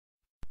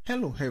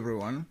Hello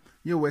everyone,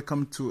 you're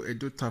welcome to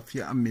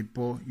Edotafia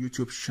Amipo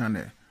YouTube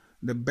channel,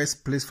 the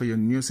best place for your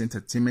news,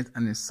 entertainment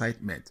and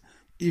excitement.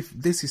 If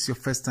this is your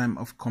first time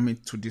of coming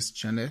to this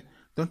channel,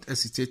 don't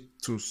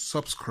hesitate to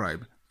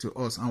subscribe to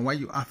us, and while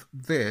you are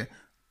there,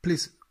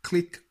 please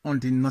click on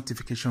the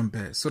notification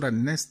bell so that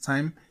next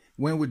time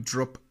when we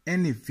drop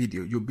any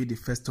video, you'll be the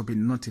first to be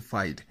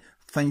notified.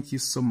 Thank you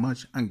so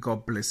much and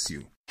God bless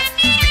you.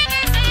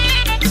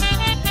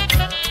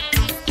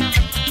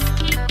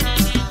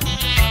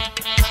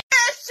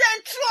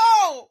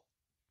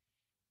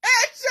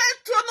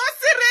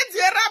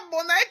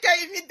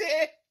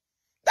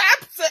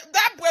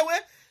 That boy when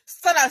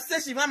Sandra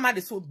says she want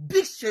marry so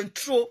big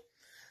Shentro.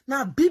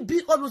 Now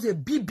BB always a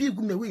BB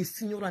woman wey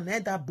senior and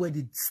that boy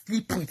did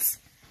sleep with.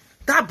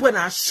 That boy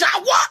na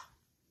shower.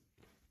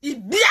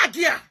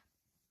 Iredia.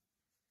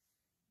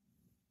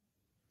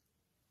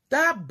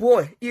 That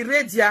boy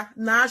Iredia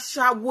na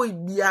shower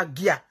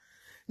Iredia.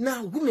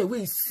 Now women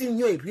wey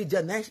senior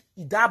Iredia na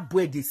that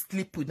boy they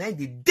sleep with na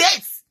the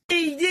dates. The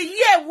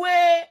year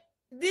where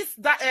this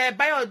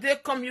Bayo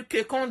Ade come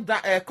UK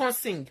come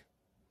sing.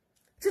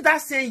 See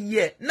that same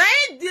year. Now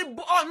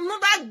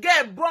another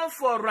girl born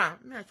for ram.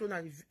 Me I show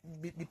now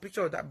the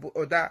picture of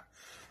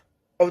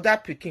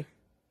that picking.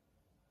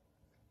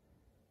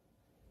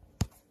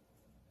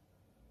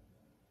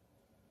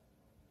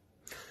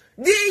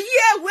 The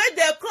year where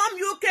they come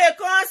UK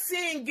come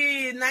sing.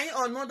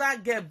 Now another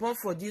girl born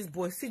for this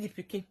boy. See the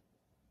picking.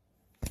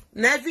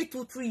 Now every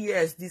 2-3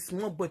 years, this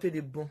small boy they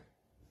born.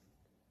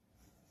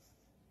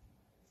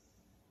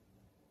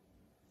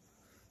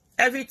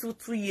 Every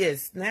 2-3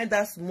 years, now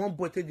that small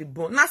boy to the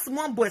born. Now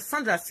small boy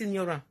Sandra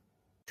senior.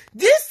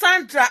 This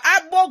Sandra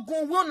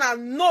Aigbogun will not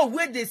know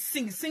where they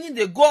singing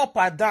they go up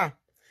and down.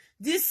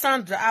 This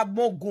Sandra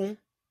Aigbogun,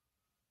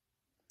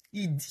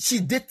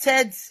 she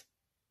dated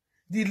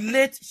the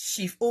late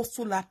Chief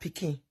OSULA'S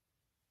Pikin,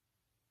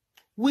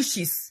 which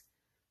is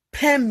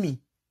Pemi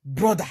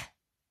brother.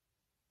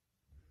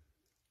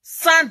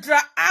 Sandra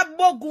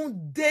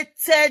Aigbogun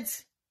dated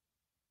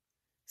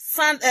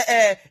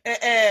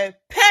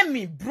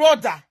Pemi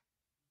brother,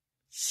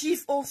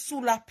 Chief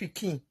OSULA'S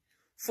Pikin,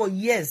 for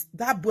years.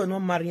 That boy not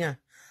marry. I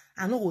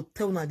no go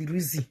tell una the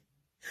reason.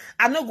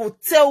 I no go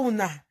tell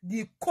una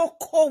the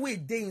cocoa way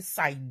they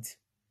inside.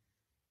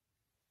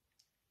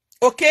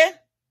 Okay?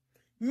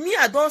 Me,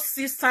 I don't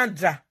see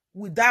Sandra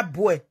with that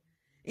boy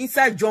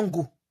inside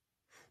jungle.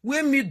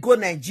 When me go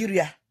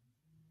Nigeria,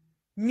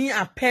 me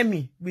and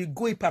Pemi we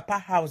go in Papa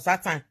house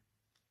that time.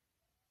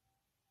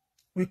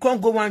 We can't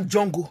go one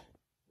jungle.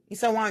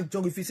 Inside one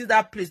jungle, if you see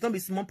that place, don't be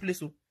small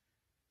place.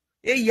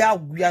 Yeah,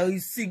 we are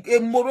seeing a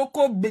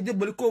Morocco bede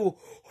boloko.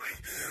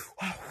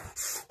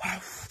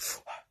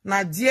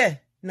 Now dear,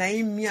 na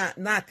me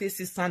na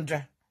see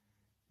Sandra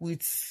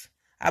with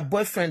a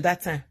boyfriend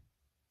that time.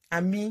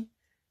 And me,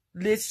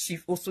 late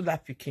Chief OSULA'S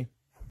Pikin.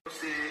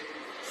 Say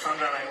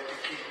Sandra and I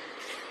pikin.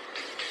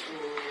 So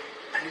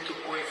I need to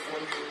go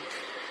inform you.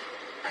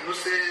 I know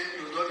say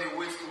you don't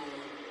wait to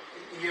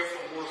hear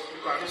from us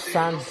because I know say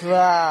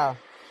Sandra.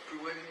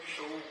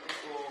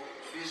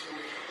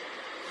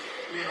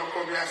 Me not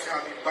come here and say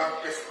I'm a bad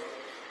person.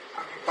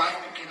 I'm a bad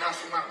picking. Now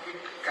see my quick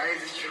carry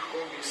this trick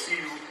home. We see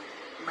you.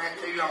 Might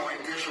tell you our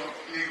intention.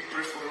 Please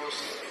pray for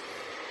us.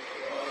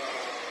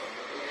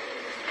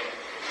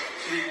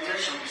 The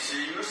intention we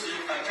see, you know, see,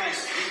 at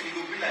times it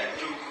will be like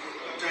joke.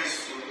 At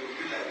times it will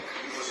be like,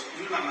 because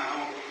you are my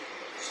own,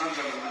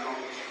 Sandra is my own,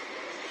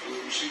 so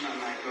she is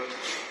my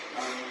daughter,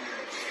 and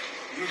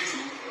you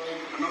too.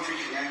 I'm not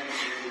thinking I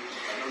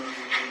don't know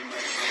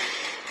myself.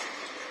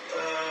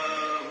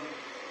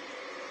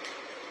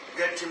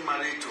 Getting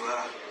married to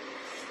her.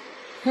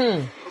 I'll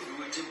be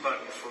waiting back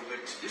before,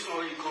 but this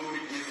one you come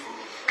meet me for.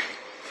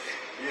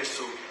 Yes,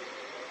 so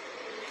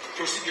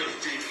procedures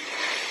did.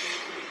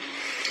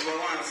 But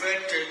when I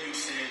first tell you,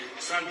 say,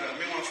 Sandra,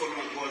 me want follow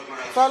my God's man.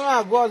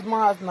 Follow God's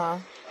man now.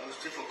 I will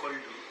stay for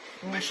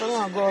corridor.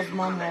 Follow God's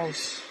man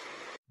house.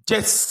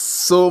 Yes,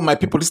 so my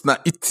people, listen to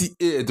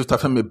ETA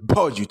Edotafia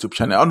Bayo YouTube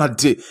channel. On a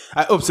day,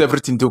 I hope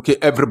everything is okay.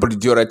 Everybody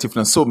do alright. If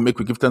not, so make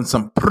we give them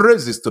some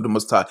praises to the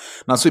Most High.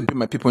 Now, so be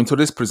my people in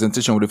today's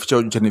presentation with the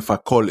feature Jennifer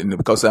Colin,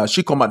 because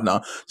she come out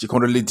now. She can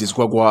really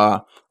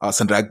disgwagwa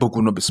Sandra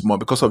Aigbogun no be small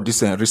because of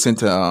this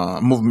recent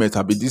movement.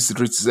 This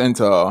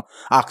recent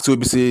act to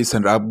be say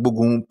Sandra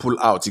Aigbogun pull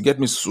out. You get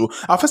me? So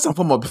first and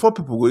foremost, before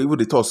people go even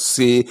they talk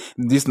say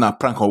this na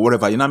prank or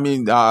whatever, you know what I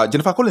mean?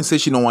 Jennifer Colin say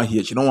she don't want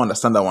hear. She don't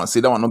understand that one.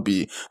 Say that one not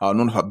be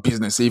none of her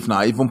business. If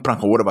now even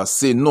prank or whatever,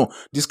 say no.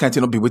 This kind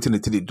of not be waiting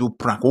until they do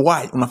prank.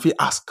 Why? Una fit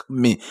ask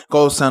me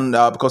because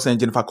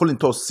Jennifer Colin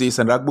talk say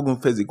Sandra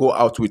Aigbogun first they go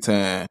out with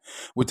OSULA'S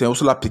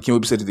Pikin.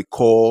 We said they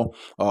call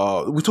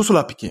with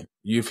OSULA'S Pikin.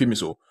 You feel me?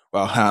 So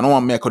I don't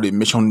want me to call the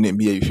mention name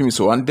here. You feel me?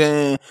 So and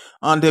then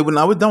when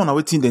I went down, I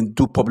waiting then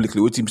do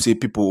publicly. Waiting say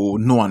people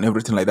know and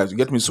everything like that. You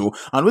get me? So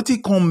and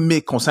waiting come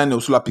make concern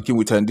OSULA'S Pikin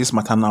with this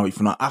matter now. If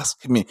you not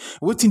ask me,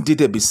 waiting did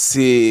they be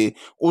say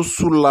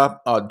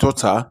OSULA'S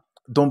daughter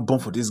don't born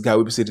for this guy.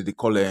 We be say they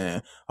call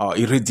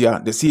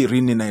Iredia. They see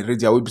Irene and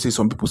Iredia. We be say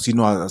some people see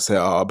no as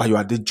Bayo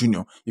Ade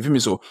Junior. You feel me?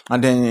 So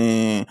and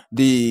then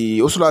the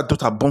Osula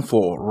daughter born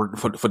for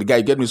the guy.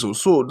 You get me?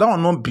 So that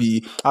one not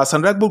be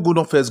Sandra Aigbogun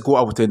don't first go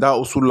out with that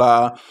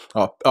Osula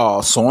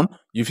son.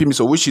 You feel me?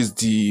 So which is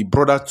the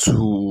brother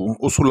to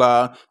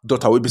Osula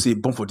daughter will be say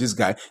born for this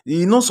guy.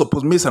 You not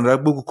supposed me Sandra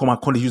Aigbogun come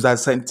and use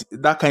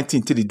that kind of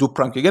thing till they do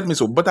prank. You get me?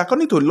 So but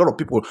according to a lot of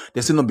people,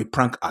 they say not be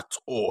prank at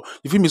all.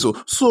 You feel me?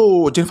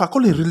 So Jennifer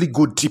Colin really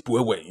go deep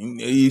where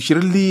she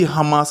really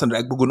hammer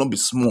Sandra Aigbogun not be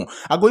small.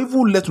 I go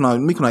even let una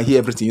make una hear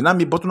everything. You know what I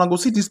mean? But when I go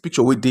see this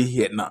picture where they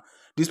here now.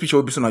 This picture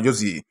will be so I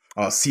just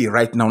see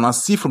right now. Now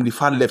see from the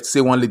far left, say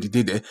one lady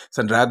did there,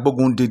 Sandra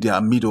Aigbogun did there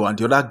middle, and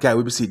the other guy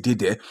will be say did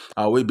there.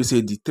 Will be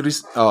say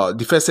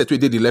the first set we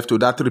did the left to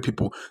that 3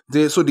 people.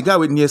 So the guy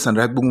with near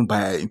Sandra Aigbogun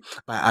by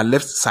her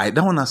left side.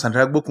 That one as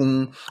Sandra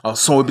Aigbogun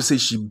son will be say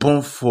she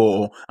born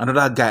for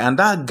another guy, and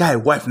that guy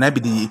wife now be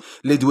the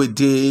lady where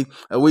they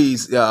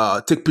is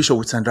take picture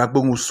with Sandra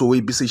Aigbogun. So we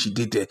be say she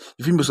did there.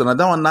 If you so now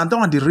that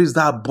one they raise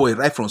that boy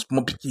right from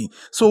small picking.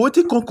 So what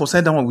you can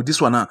concern that one with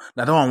this one now?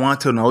 That one want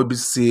to now will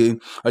be say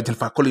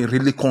Jennifer Colin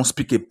really can't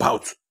speak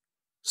about.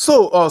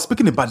 So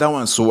speaking about that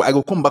one, so I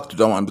go come back to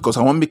that one because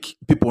I want to make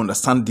people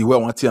understand the way I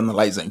want to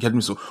analyze and get me.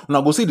 So when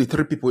I go see the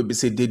 3 people we be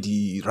say they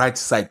the right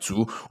side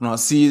too. When I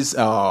see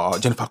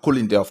Jennifer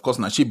Colin there, of course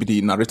now she be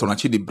the narrator, now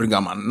she the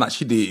bringer man, now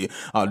she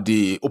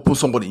the open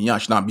somebody in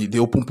yash, now be the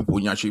open people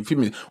in yash. You feel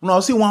me? When I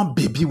see one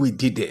baby we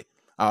did there.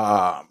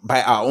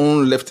 By our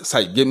own left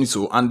side, get me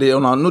so, and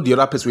then I know the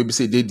other person will be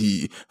say they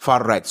the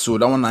far right, so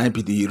that one I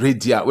be the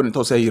Iredia. When it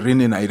talks say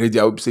Irene and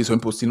Iredia, will be say some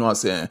people still know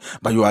as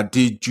Bayo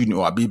Ade Junior,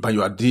 or be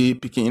Bayo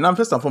Ade picking. You know,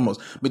 first and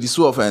foremost, but the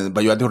so of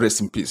Bayo Ade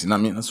rest in peace. You know what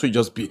I mean? So it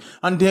just be,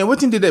 and then what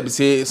thing did they be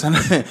say?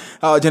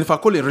 Jennifer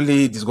Colin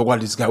really disgoggle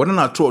this guy. When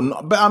not true,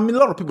 but I mean a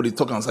lot of people they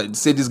talk outside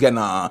say this guy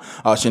na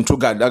Shentro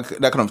guy, that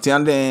kind of thing.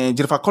 And then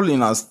Jennifer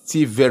Colin is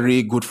still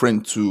very good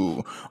friend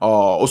to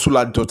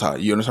OSULA'S daughter.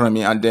 You understand what I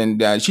mean? And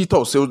then she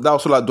thought. So that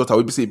OSULA'S daughter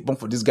will be say born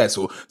for this guy.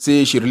 So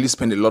say she really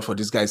spend a lot for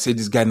this guy. Say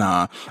this guy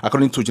now,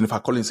 according to Jennifer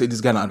Colin, say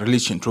this guy now really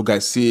Shentro guy.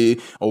 Say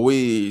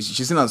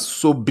she's seen as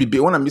so baby.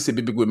 When I say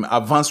baby women,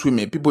 advanced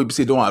women, people will be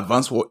say don't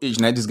advance for age.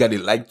 Now this guy they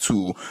like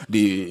to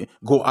they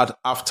go out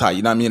after.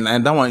 You know what I mean?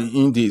 And that one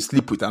in they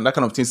sleep with and that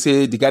kind of thing.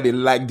 Say the guy they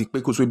like the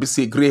pecos will be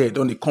say grey hair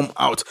don't they come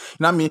out. You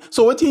know what I mean?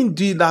 So what he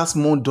did that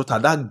small daughter,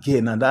 that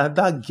girl now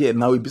that girl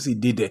now will be say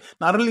did there.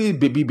 Now really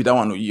baby be that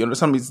one. You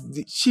understand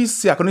me? She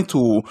say according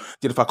to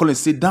Jennifer Colin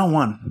say that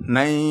one.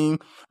 Nine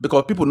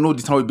because people know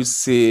the time we be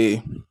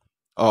say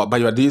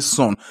Bayo Ade's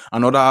son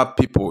and other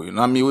people, you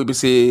know what I mean? We be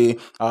say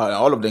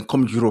all of them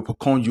come Europe,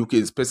 come UK,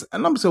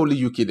 and I'm say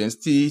only UK, then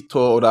still to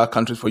other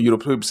countries for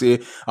Europe. We say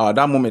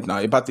that moment now,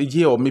 about a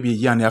year or maybe a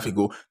year and a half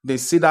ago, they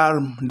say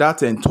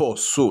that and tour.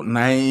 So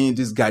nine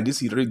this guy,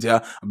 this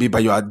Iredia, be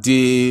Bayo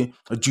Ade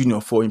Junior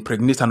for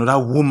impregnate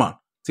another woman.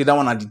 Say that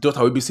one at the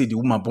daughter will be say the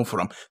woman born for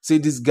him. Say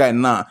this guy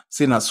now,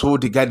 say now so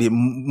the guy they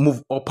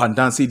move up and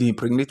down, say the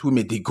impregnate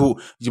women they go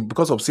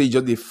because of say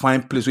just they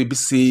find place where be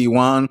say you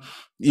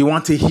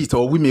want to hit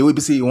or women will be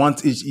say you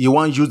want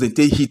use the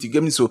take hit. You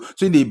get me? So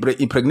they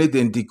impregnate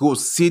and they go.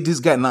 Say this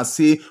guy now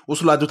say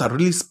OSULA'S daughter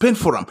really spend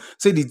for him.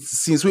 Say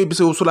since we be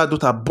say OSULA'S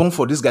daughter born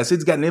for this guy. Say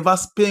this guy never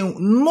spend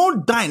no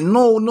dime,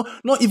 no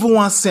not even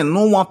 1 cent,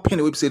 no 1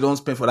 penny. We say don't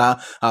spend for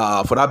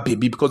that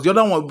baby because the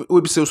other one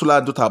will be say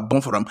OSULA'S daughter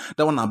born for him.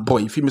 That one a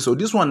boy. You feel me? So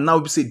this one now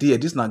we be say dear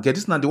this now get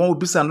this now the one will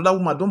be say another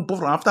woman don't born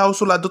for him after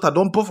OSULA'S daughter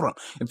don't born for him.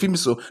 You feel me?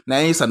 So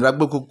now Sandra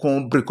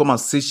Aigbogun come and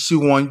say she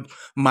want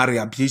marry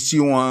a she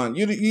want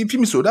you feel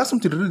me? So that's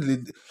something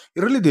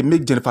really they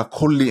make Jennifer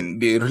Colin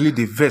they really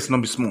the verse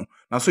not be small.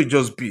 Now so it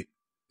just be. You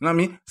know what I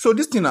mean? So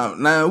this thing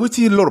now what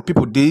a lot of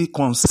people they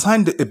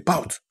concerned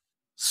about.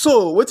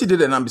 So what he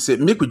did and I say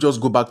make we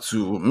go back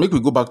to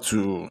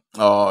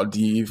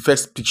the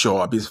first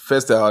picture.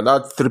 First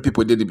that 3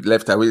 people did the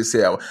left side where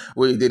say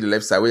where did the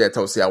left side where I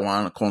tell say I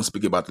want to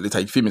speak about later.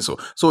 You feel me? So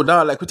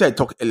that like what I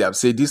talk earlier, I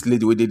say this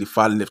lady where did the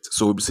far left.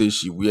 So we say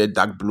she wear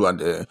dark blue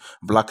and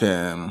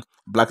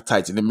black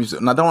tights in the music.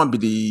 Now that one be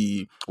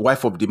the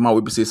wife of the man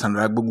we be say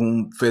Sandra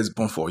Aigbogun first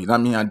born for. You know what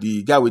I mean? And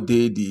the guy we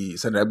did the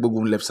Sandra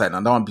Aigbogun left side,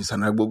 and that one be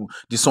Sandra Aigbogun.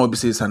 The son will be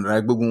say Sandra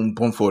Aigbogun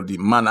born for the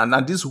man.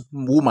 And this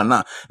woman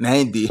now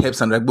they help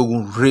Sandra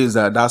Aigbogun raise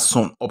that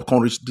son up can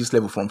reach this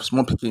level from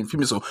small picking. Feel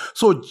me?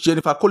 So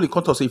Jennifer Colin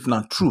can't say if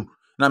not true.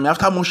 Now me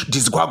after much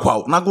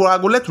disgwagwa, I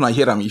go let una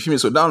hear am. You feel me?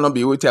 So that will not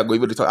be waiting. I go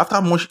even talk.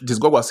 After much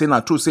disgwagwa, say na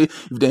true. Say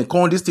if they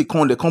come this thing,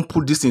 they can't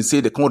put this in.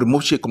 Say they can't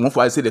remove shit. Come on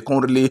for I say they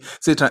can't really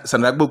say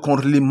Sandra Aigbogun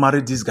can't really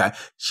marry this guy.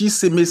 She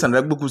say me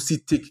Sandra Aigbogun still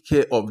take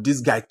care of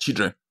this guy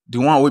children. The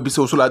one will be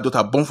so like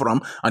daughter born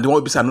from, and the one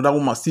will be say another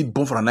woman still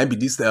born from, and I be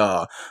this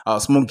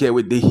small girl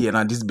with they here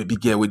and this baby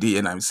girl with they,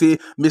 and I say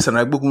Miss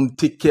Sandra Aigbogun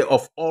take care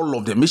of all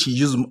of them. Make she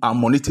use her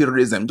money to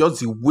raise them.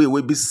 Just the way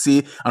we be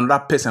say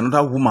another person,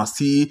 another woman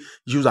still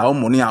use her own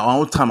money, her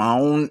own time, her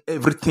own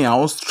everything, her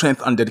own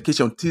strength and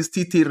dedication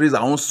still raise her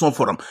own son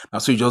for them.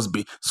 That's so it just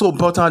be. So,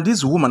 but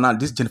this woman and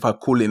this Jennifer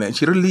Colin, and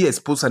she really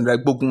exposed Sandra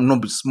Aigbogun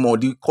not be small.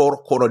 The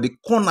corner,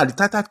 the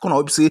tight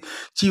corner. We say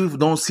chief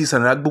don't see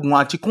Sandra Aigbogun,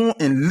 and she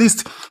can't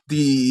enlist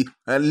the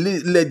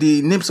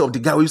names of the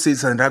guy who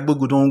says Sandra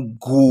Aigbogun don't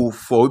go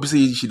for. We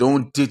say she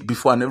don't date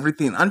before and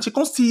everything, and she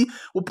can't see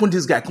open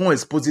this guy, can't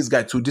expose this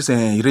guy to this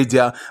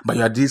Iredia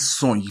Bayo Ade's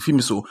son. You feel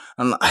me? So,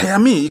 and I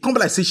mean, it can't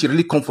be like say she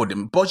really come for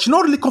them, but she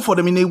not really come for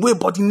them in a way,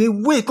 but in a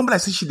way, it can't be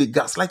like say she the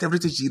gaslight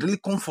everything. She really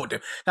come for them.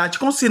 Now she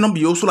can't say no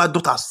be OSULA'S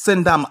daughter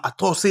send them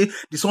at all. Say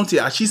the something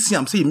as she see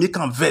him say he make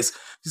him vex.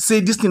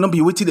 Say this thing not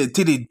be waiting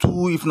until they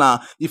do if na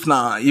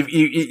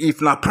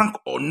prank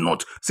or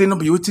not. Say not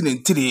be waiting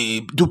until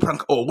they do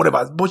prank or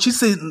whatever. But she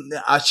say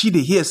as she they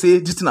hear say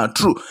this thing are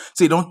true.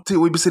 Say don't tell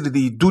we be say that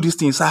they do this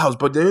thing inside house,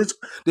 but they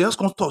just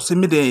come talk. Say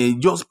me they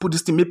just put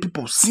this thing make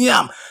people see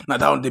them. Now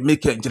that they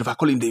make Jennifer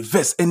Colin they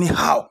vex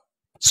anyhow.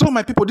 So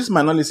my people, this is my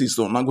analysis.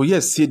 So now go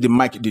yes, see the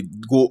mic they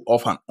go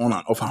off and on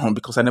and off and on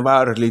because I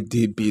never really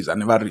did base, I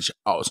never reach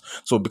out.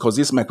 So because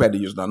this mic where they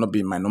use now not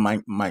be my no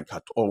mic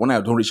at all. When I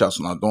don't reach out,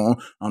 so I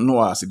know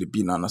how I see the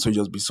be now. So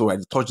just be so I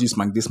touch this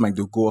mic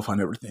they go off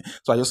and everything.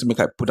 So I just make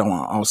I put that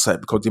one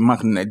outside because the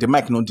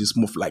mic not this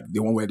move like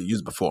the one where they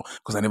used before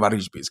because I never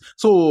reach base.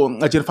 So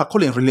Jennifer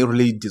Colin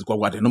really this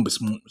what they not be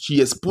small. She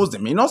exposed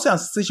them. You know,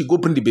 say she go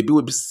bring the baby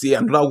will be say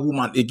another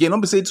woman again.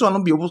 Not be say this one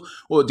not be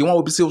or the one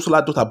will be say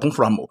OSULA'S daughter born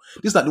from.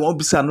 This that the one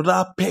be say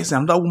another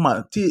person, another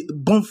woman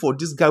born for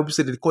this guy we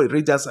say they call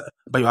Iredia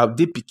Bayo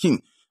Ade pikin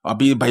or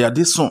be Bayo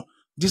Ade son.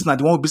 This not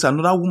the one we be say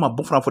another woman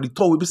born from for the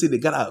tour we be say they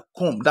gotta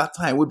come that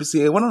time we be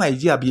say one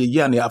Nigeria be a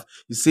year and a half.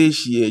 He say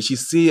she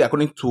say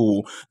according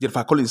to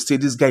Jennifer Colin say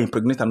this guy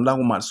impregnate another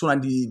woman. So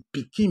and the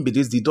pikin be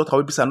this the daughter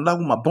we be say another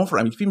woman born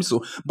from. You feel me?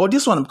 So but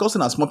this one because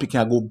in a small pikin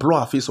I go blow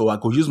her face or I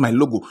go use my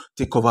logo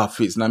take cover her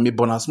face. Now me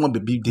born a small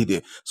baby day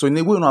there. So in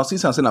a way now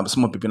since I'm saying I'm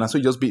small baby now so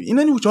just be in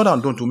any which other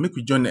don't to make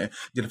we join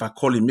Jennifer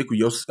Colin make we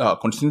just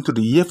continue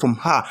to hear from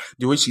her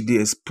the way she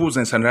did expose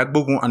and Sandra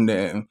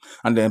Aigbogun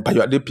and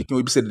Bayo Ade pikin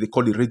we be say they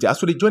call it Iredia.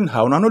 So they join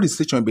her. Now I know the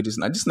station be this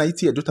now. This night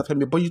here, daughter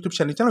family boy YouTube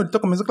channel. Channel they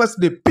talk about class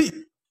they pay.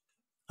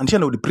 And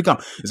channel the program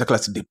is a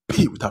class they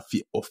pay with a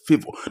fee or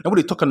favor. Now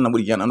we they talking now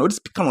with Yana. Now this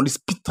become on this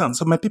pittance.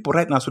 So my people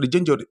right now, so they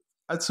join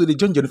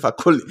Jennifer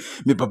Colin.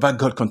 May Baba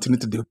God continue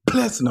to do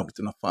bless now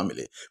within our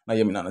family. Now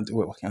you mean now do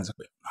work hands up.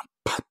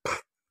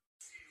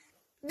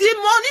 The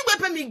money we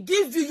pay me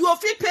give you, you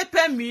feel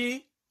pay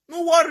me.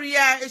 No worry,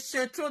 it's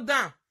Shentro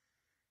down.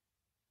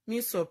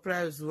 Me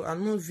surprise, I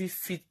know we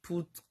fit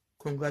put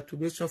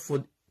congratulations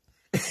for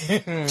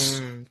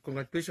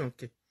congratulations,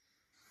 okay.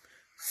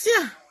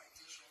 See,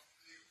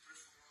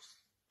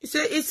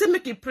 he said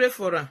make you pray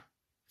for her.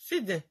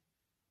 See then.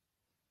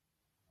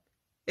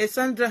 Hey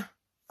Sandra,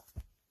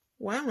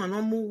 why am I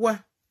not move?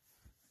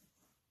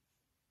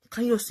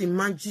 Can you just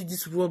imagine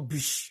this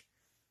rubbish?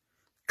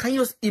 Can you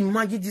just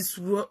imagine this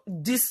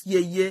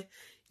yeah.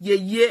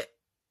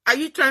 Are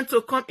you trying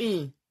to come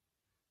in?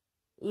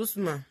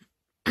 Usman.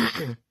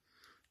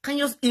 Can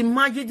you just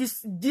imagine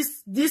this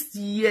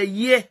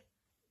yeah?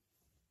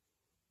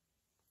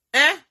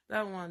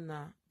 That one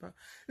now.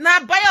 Now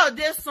Bayo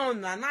Ade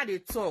son now they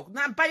talk.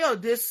 Now Bayo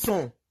Ade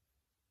son.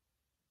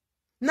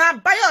 Now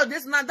Bayo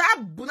Ade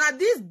now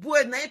this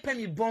boy now he pay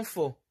me born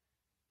for.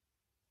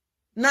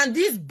 Now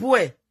this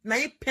boy now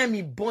he pay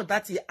me born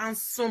that he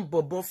handsome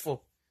bobo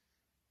for.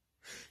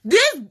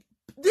 This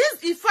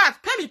in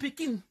fact pay me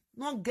picking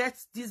not get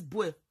this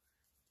boy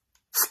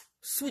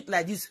sweet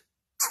like this.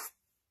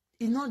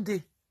 He not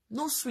there.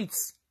 No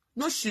sweets,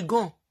 no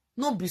sugar,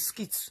 no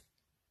biscuits.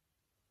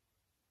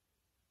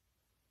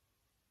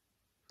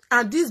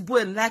 And this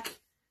boy like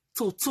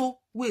Toto,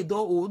 we don't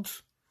old,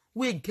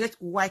 we get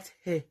white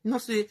hair. You know,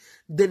 say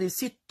they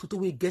see Toto,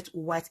 we get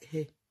white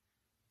hair.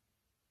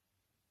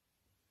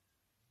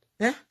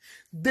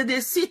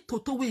 They see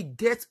Toto, we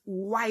get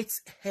white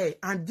hair.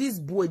 And this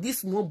boy, this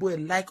small boy,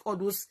 like all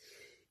those.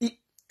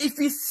 If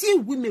you see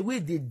women where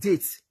they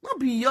date, not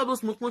be all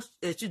those most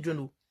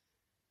children.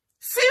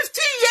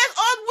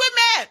 50-year-old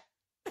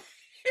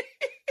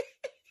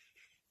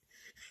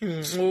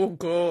women. Oh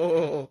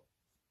God.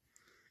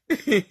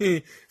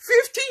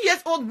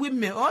 50-year-old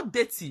women all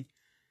dirty.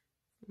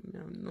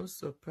 I'm not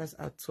surprised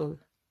at all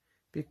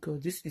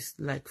because this is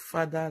like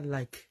father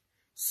like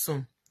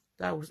son.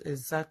 That was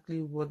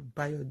exactly what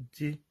Bayo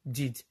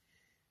did.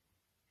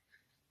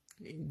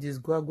 These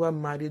guagua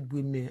married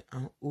women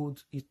and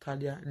old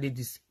Italian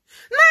ladies.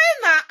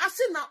 Now I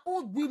say now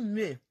old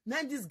women.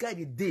 Now this guy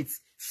they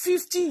dates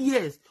 50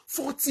 years,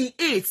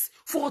 48,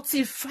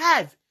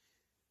 45.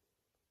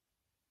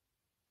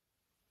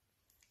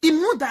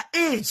 In mother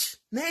age,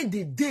 now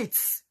they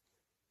dates.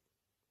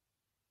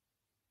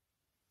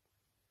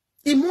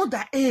 In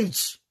mother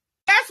age.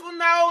 Yes,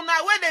 una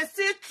when they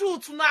see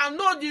truth, una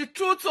know the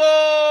truth.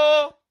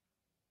 Oh,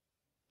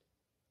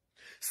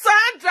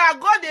 Sandra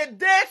got the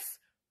dates.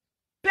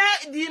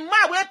 Pay the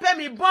man wey pay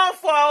me born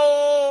for.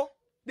 Oh,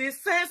 the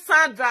same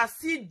Sandra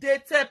see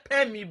dated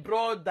pay me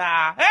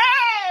brother.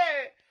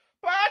 Hey,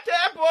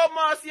 Portable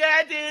must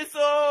hear this.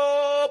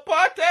 Oh,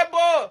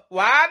 Portable,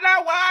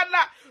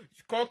 wala.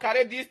 You can't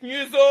carry this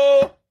news.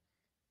 Oh,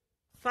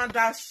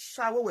 Sandra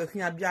shower with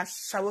him. I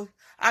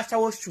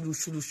shower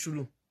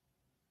shulu.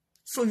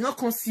 So you not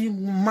can see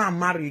man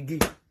marry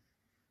again.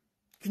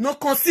 You not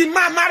can see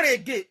man marry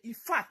again. In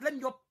fact, let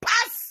me just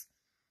pass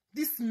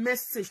this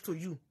message to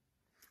you.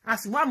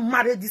 As you want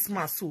marry this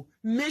man, so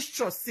make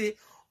sure say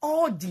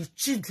all the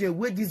children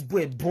where this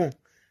boy born,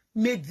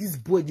 make this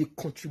boy they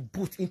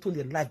contribute into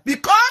their life.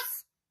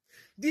 Because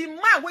the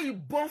man where you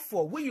born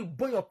for, where you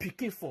born your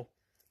pikin for,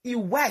 his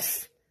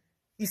wife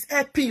is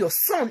helping your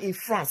son in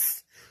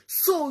France.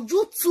 So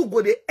you two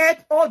go to help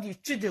all the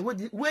children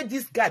where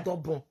this guy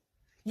don't born.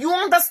 You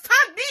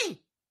understand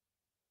me?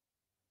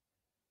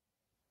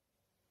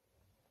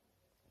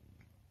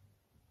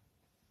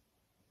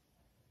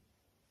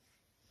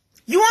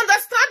 You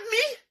understand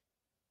me?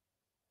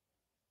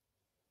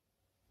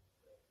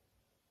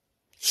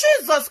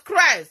 Jesus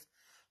Christ,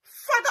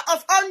 Father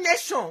of all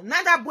nations,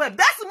 neither boy.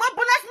 That's my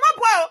boy.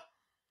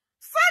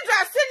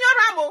 Sandra, Senior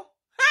Ramo.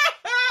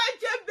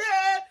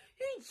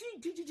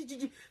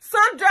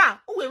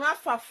 Sandra, who am I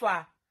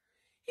fafa?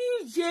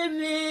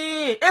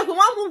 Ijeme. Eh,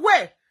 one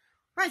way.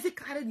 Why is it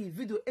carry the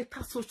video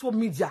enter social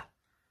media?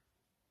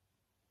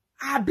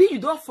 Abi, you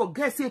don't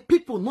forget, say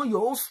people know your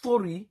whole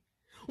story.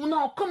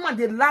 Now come and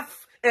they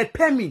laugh at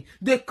Penny.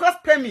 They curse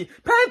Penny.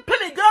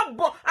 Penny girl,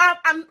 but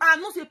I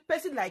know say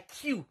person like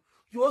you.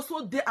 You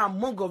also there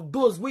among of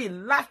those where you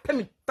laugh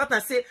Penny. That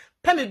and say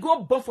Penny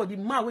go born for the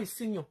man we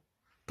senior.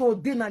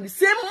 Today na the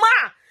same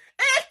man.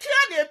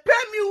 They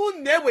pay me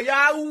who never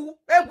yahu.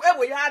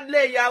 Ever ya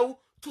lay yahu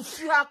to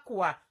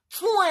fiakwa.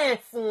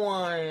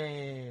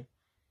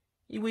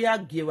 You will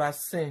give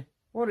us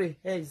what the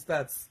hell is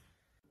that?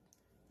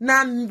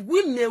 Now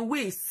women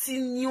we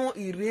senior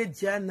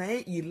Iredia na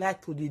I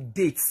like to the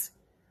dates.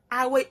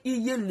 Awe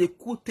iye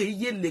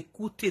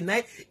lekute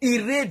na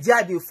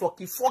Iredia de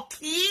foki.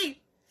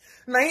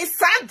 Na I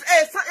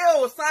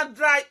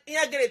Sandra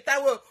iya get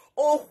tawe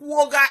o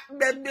huoga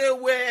bebe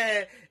we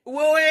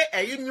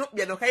you know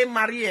be no kai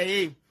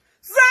marry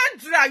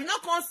Sandra, you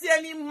not can see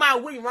any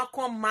man where you want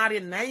come marry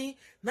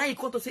now you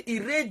come to say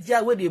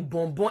Iredia where they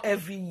bonbon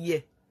every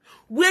year.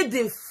 Where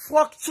they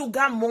fuck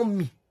sugar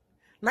mommy.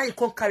 Now you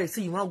can't carry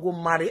say you want to go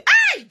marry.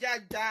 Ay,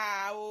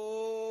 jaja,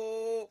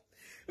 oh.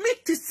 Me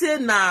to say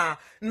na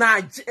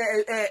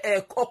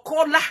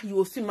Okola you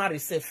will see marry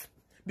self.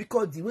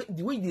 Because the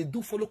way they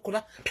do follow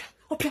Kola,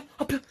 opia.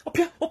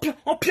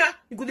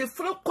 You go they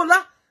follow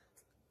Kola,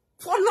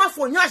 follow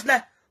for nyash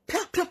like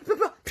pia.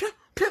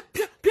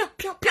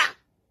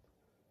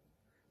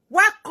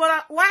 Why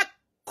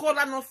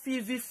Kola no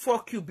feel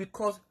fuck you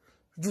because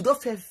you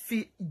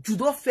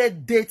don't fair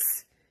date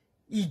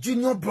your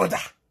junior brother.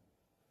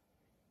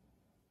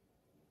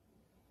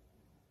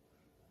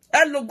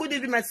 Hello, good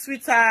evening, my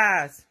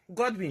sweetheart.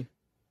 Godwin.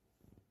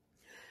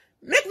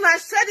 Make me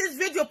share this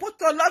video,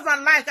 put your love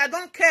and like. I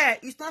don't care.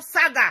 It's not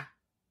saga.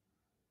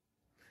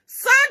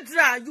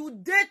 Sandra, you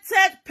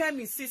dated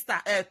Pemi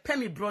sister,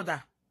 Pemi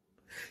brother.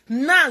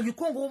 Now you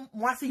can't go.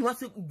 You want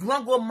to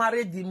go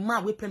marry the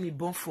man with Pemi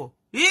born for.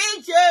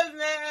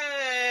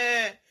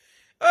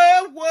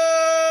 Oh,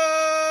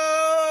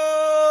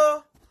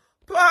 whoa.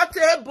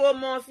 Portable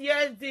must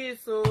yes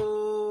this.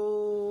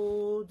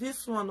 Oh,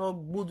 this one of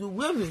Budu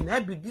women. I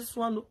be this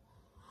one.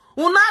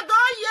 Una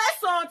don't hear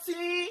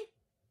something.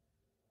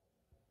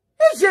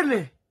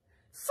 Ejeme,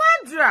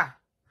 Sandra,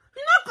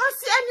 you not can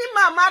see any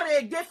man marry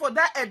again for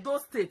that Edo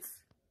state.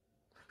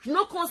 You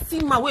not can see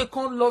my way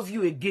can't love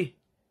you again.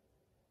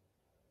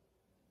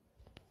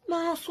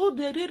 Now, so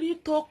they really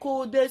talk.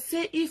 Oh, they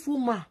say if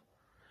woman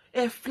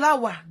a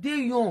flower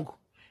they young,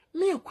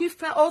 me quick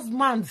for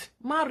husband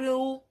marry.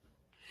 Oh,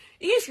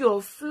 if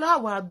your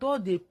flower do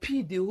they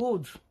pee the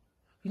hold,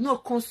 you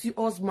not can see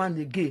husband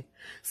again.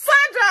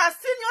 Sandra,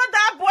 senior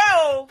that boy.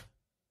 Oh.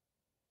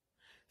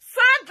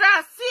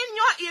 Sandra,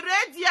 senior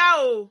Iredia.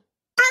 Oh.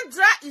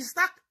 Sandra is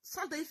that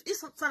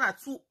Sandra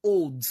too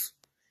old.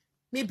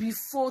 Maybe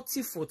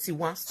 40,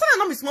 41. Sandra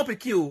not be small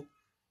pikin. Oh.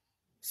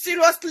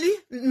 Seriously?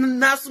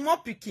 Na small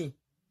pikin.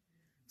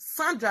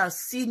 Sandra,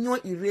 senior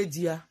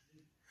Iredia.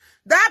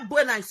 That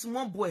boy na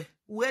small boy.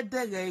 Where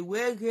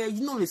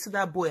you know they see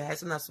that boy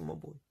as a small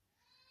boy.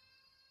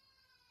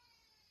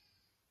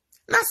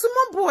 Na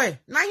small boy.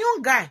 Na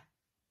young guy.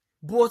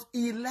 But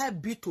he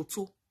like big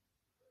toto.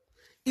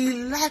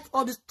 He like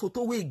all this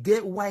toto will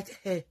get white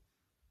hair.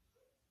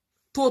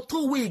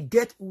 Toto will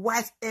get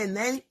white hair.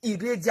 Then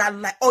Iredia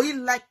like, or he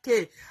like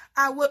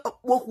I will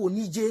walk on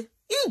Nije.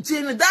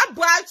 Ije, that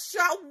boy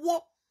shower.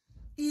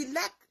 He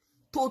like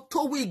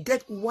toto will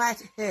get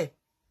white hair.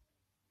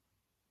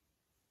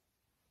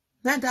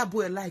 Now that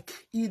boy like,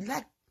 he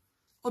like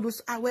all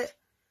those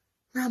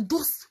now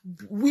those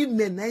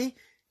women,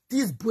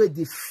 This boy,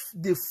 they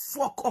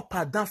fuck up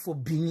and down for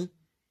Bini.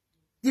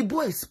 The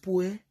boy is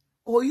poor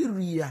or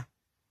Iredia.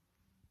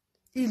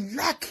 He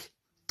like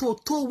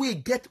Toto way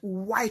get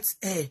white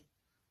hair.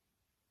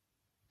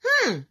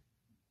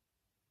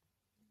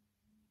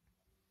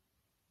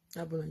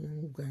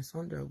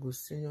 Sandra go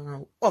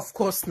senior. Of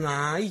course,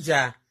 nah,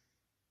 Ija.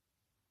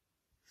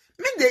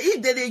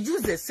 If they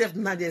use themselves,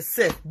 now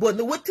themselves. But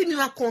the way me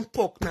can't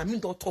talk now, me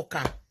don't talk.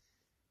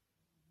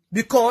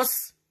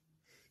 Because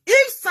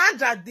if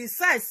Sandra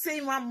decides say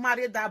he want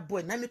marry that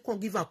boy, now me can't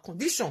give a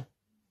condition.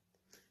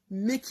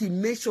 Make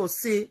sure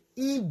say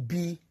he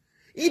be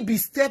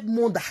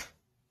stepmother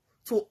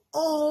to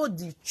all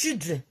the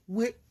children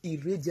where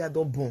Iredia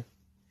don't born.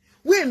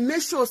 We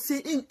make sure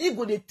say he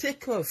go they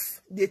take good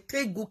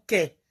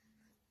care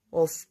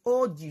of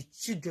all the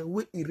children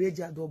where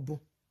Iredia don't born.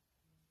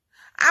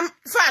 In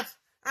fact,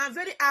 I'm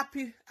very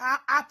happy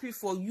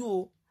for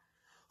you.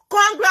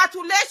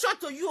 Congratulations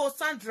to you,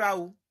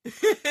 Sandra.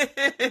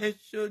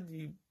 Show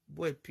the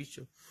boy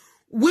picture.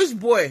 Which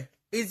boy?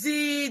 Is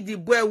he the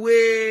boy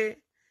where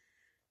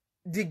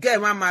the guy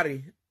want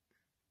marry?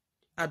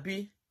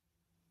 Abi?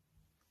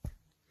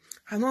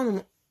 I don't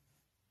know.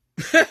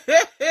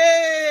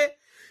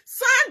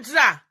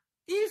 Sandra,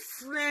 if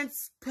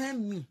friends pay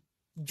me,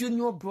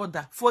 junior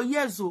brother, for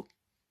years old.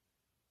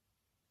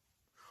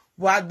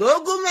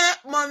 Wadogume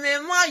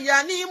mama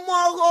yani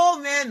moro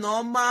me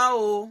no ma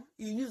o.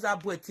 He use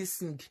that boy to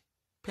sing.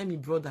 Pay me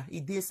brother,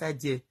 he dey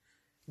inside there.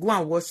 Go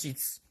and watch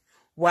it.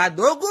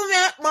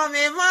 Wadogume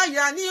mama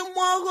yani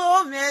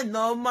moro me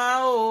no ma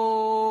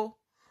o.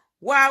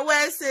 Wa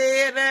we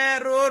say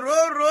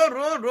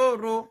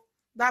ro.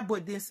 That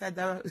boy dey inside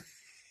that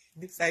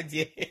inside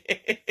there.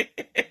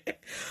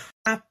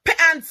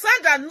 And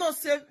Sandra no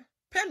say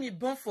pay me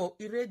born for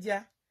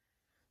Iredia.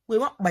 We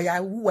want by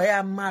who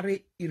I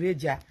marry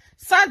Iredia.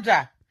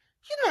 Sandra,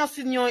 you know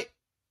senior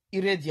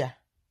Iredia.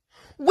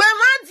 We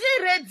want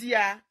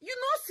Iredia. You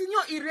know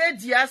senior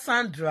Iredia,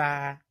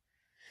 Sandra.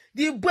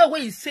 The boy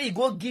when you say you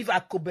go give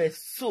a kobe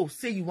so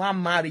say you want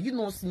marry. You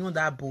know senior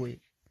that boy.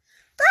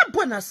 That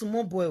boy na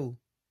small boy. Oh.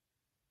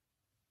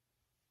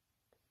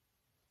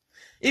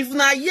 If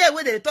na here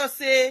where they talk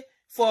say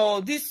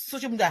for this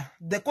social media,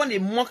 they call they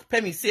mock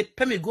Pemi say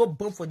Pemi go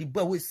born for the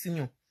boy who is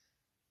senior.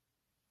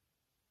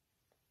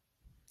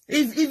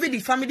 Even the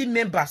family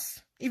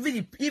members,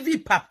 even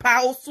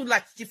Papa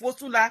Osula, Chief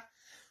Osula,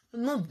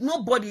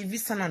 nobody even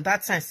stand on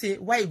that time say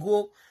why you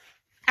go.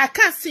 I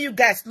can't see you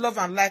guys love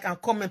and like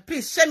and comment.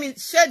 Please share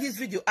this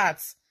video out.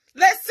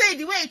 Let's say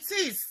the way it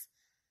is.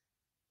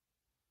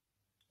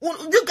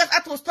 You guys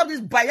have to stop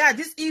this bias,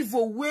 this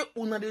evil way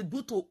una they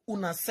do to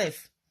una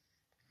self.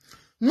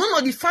 None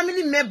of the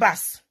family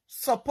members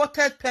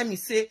supported Pemi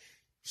say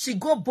she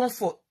go born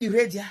for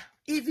Iredia.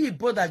 Even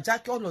brother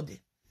Jack all of them.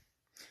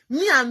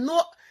 Me and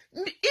no.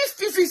 If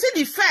you see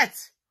the fight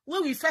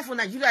when we fight for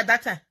Nigeria at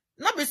that time,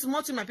 not be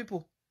small to my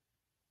people.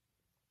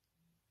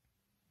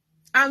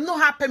 I'm not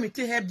happy me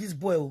to help this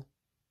boy. Oh.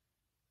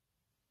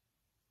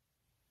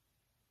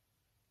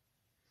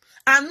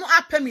 I'm not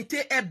happy me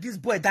to help this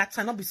boy that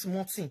time, not be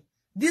small thing.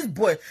 This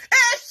boy,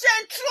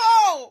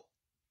 Shentro,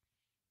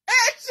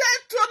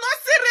 no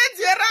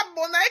see Iredia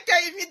Ramona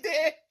even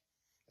there.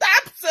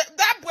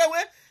 That boy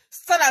when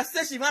Sandra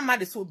said she want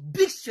marry so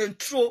big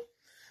Shentro.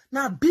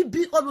 Now,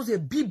 always a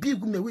big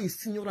woman way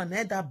senior and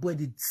that boy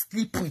did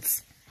sleep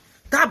with.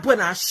 That boy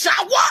na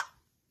shower.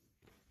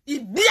 He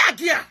be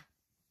again.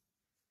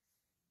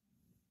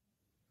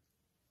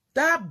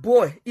 That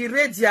boy,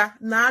 Iredia,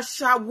 na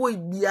shower he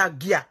be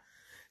again.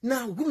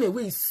 Now, woman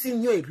way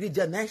senior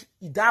Iredia, na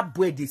that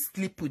boy they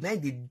sleep with, na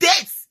the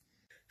dates.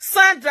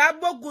 Sandra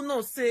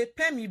Aigbogun say,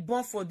 pay me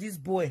born for this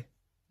boy.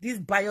 This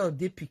Bayo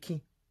Ade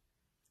picking.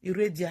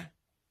 Iredia.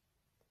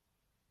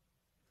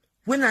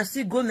 When I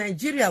see go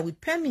Nigeria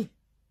with Pemi,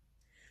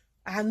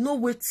 I know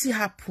what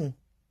happen.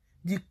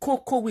 The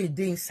cocoa will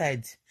dey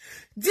inside.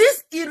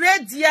 This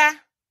Iredia,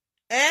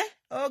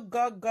 oh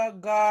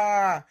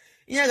God.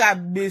 You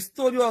got the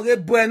story of a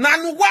boy.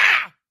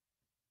 Nanuwa!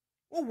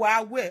 Oh,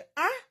 wow, where?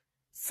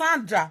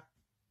 Sandra.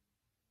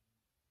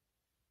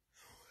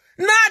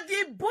 Now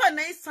the boy,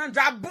 na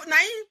Sandra, na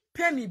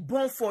Pemi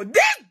born for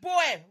this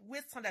boy.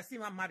 Wait, Sandra, see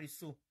my marry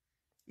so.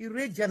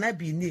 Iredia na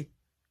be ne.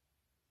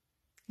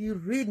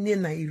 Iredia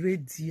na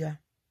Iredia.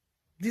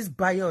 This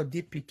Bayo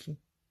Ade picking.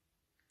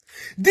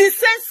 The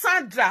same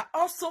Sandra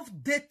also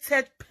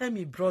dated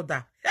Pemi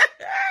brother.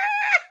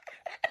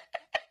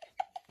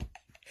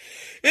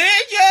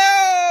 Hey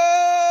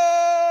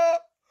yo!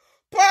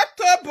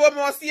 Portable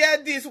must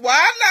hear this.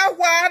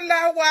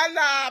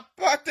 Wala.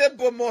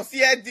 Portable must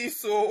hear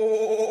this.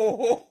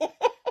 Oh.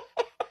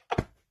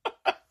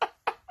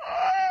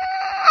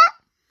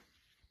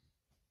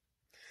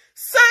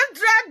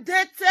 Sandra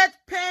dated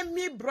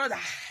Pemi brother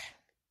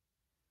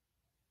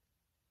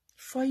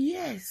for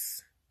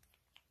years.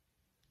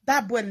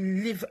 That boy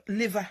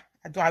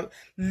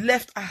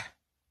left her.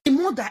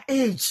 In mother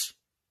age.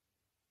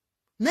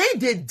 Now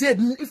they dead.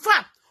 In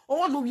fact,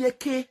 all of you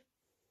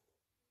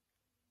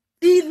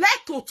he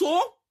like Toto.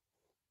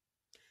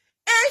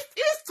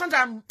 If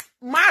Sandra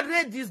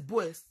married this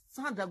boy,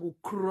 Sandra go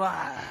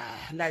cry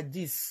like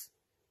this.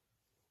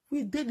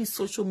 We did the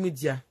social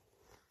media.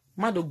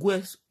 Mado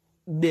go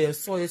be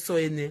so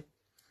ne.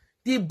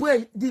 The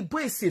boy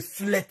is a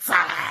fletter.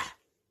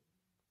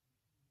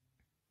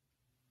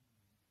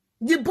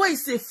 The boy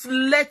is a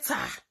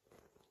fletter.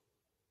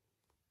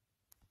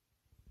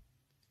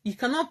 You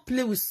cannot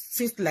play with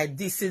things like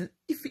this. And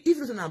if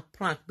it's a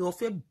prank, they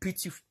will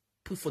beat you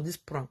for this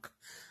prank.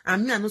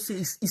 And me, I know say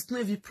it's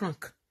not even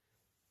prank.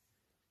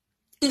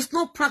 It's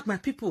not prank, my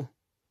people.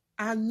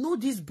 I know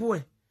this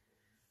boy.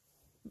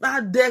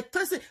 But the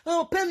person,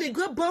 oh, pay me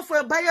good boy for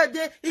a Bayo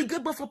Ade, he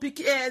good boy for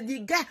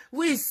the guy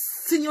who is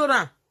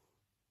senior.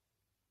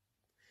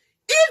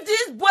 If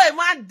this boy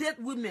want date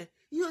women,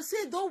 you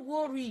say, don't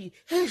worry,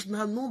 age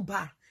na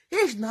number.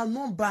 Age na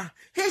number.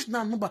 Age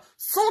na number.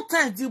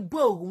 Sometimes the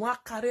boy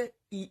want carry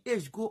his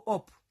age go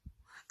up.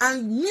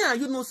 And me and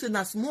you know say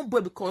na small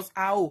boy because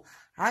I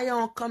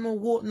am cannot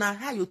go now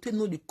how you take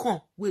know the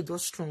con we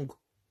just strong.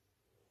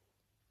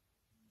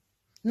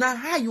 Now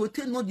how you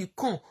take know the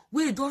con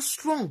we just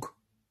strong.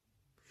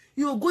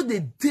 You go the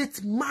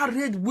date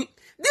married with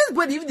this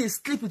boy even they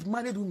sleep with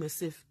married women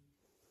safe.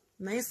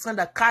 Now his son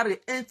that carry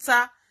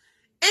enter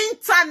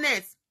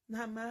internet.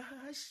 Now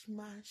mash.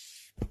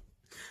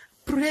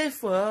 Pray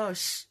for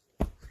us.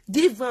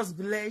 Give us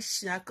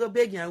blessing. I go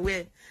beg you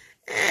away.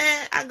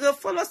 I go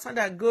follow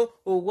Sandra go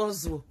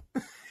Owozo.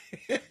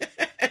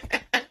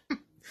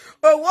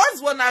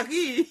 Owozo na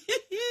hi.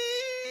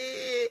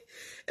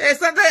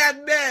 Sandra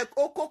Aigbogun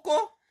Okoko.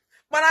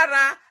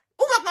 Marara.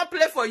 Who can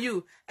play for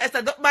you?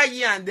 Esther Dokba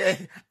yi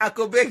and I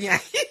go beg you.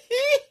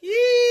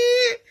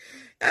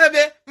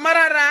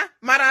 Marara.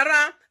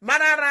 Marara.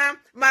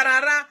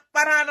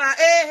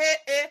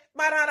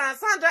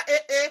 Sandra.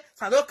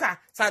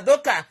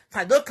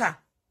 Sadoka.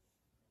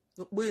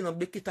 Boy no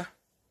bekita.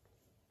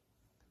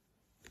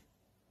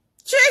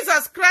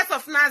 Jesus Christ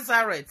of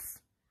Nazareth.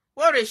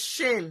 What a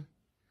shame.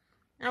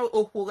 Now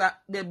okuga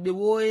the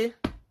boy.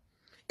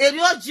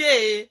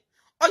 Erioje.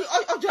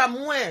 Ojo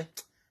amwe.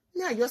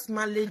 Me I just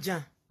manage.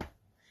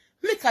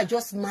 Make I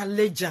just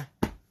manage.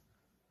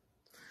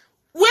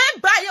 When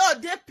Bayo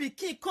Ade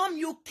pikin come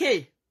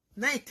UK,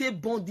 now it take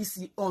born this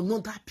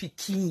another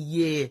pikin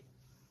yeah.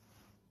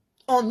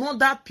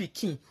 Another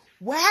pikin.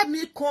 Why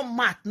me come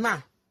mad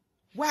now?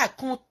 Why I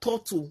can't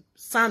talk to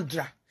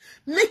Sandra?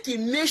 Make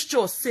him make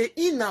sure say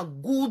in a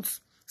good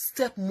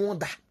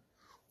stepmother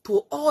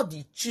to all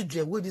the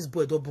children where this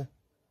boy born.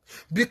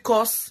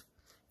 Because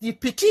the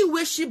pikin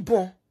where she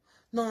born,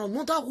 now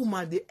another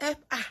woman they help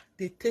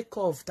they take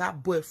care of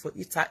that boy for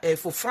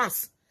for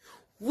France,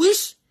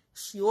 which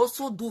she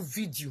also do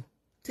video.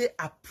 They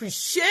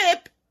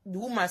appreciate the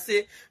woman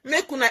say,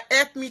 make una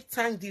help me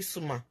thank this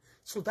woman.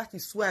 So that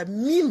is why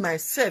me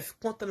myself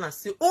come tell and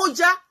say,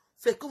 Oja,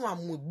 fe come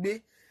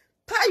amugbe,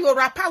 tie your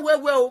rapper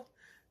well,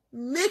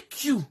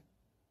 make you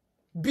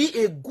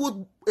be a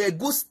good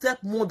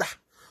stepmother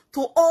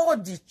to all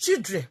the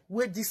children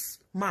where this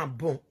man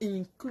born,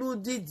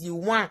 including the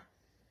one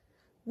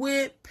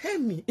where pay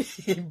me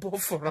born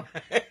for her.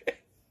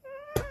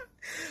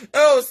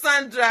 Oh,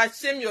 Sandra,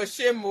 shame your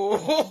shame.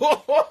 Oh,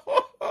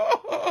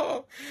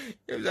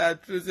 if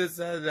that true, say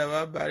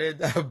Sandra, I married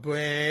that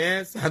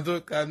boy.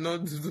 Sandra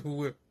cannot do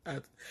well.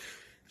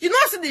 You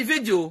not see the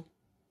video?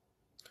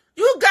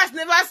 You guys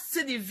never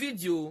see the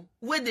video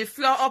where they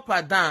fly up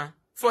and down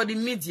for the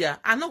media.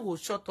 I not go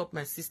shut up,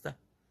 my sister.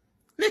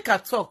 Make her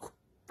talk.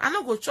 I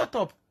not go shut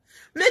up.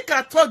 Make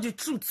her talk the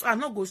truth. I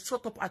not go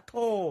shut up at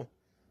all.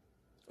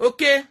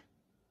 Okay?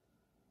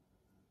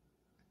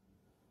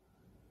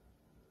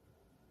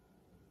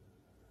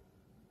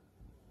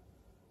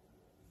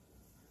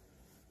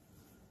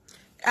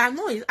 I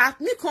know it.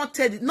 Me can't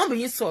tell it. Not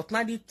be insult.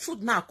 Now the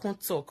truth now I can't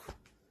talk.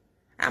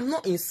 I'm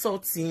not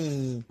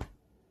insulting.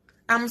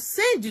 I'm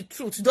saying the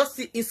truth. You don't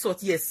see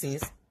insult yes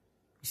since. You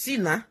see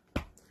now?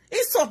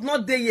 Insult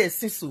not there yes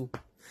since so.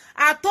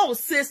 I thought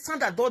say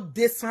Sandra don't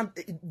date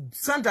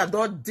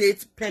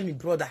Pemi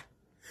brother.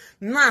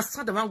 Now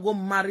Sandra want go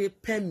marry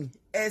Pemi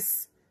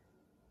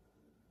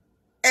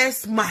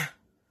ma.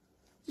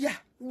 Yeah,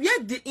 where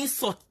the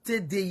insult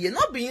today?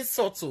 Not be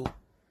insult so.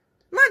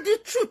 Now the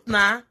truth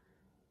now.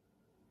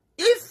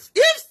 If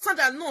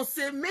Sandra no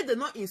say make them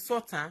not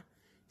insult her,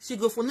 she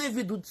go for no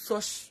even do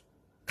such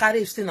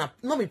carry say na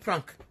no be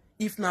prank.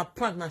 If na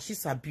prank na she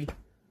sabi.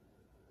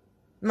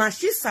 Na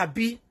she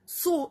sabi.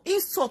 So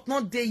insult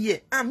not there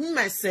yet. And me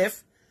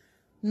myself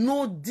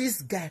know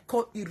this guy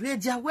called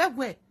Iredia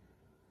where.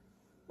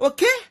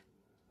 Okay?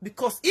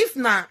 Because if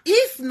na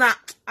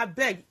I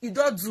beg, it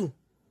don't do.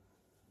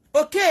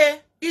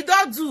 Okay? It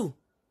don't do.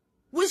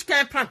 Which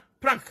kind of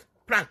prank?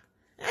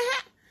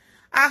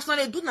 As when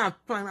they do na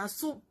prank, and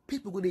so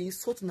people go they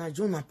insult na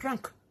John na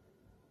prank.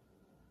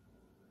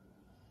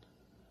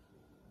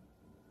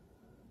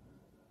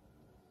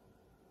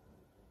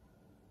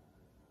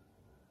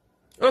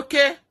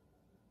 Okay?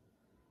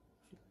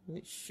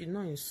 She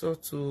not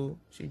insult to.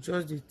 She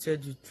just did tell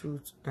the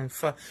truth and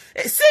fact.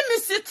 See me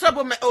see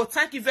trouble. Oh,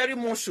 thank you very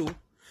much.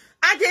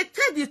 And they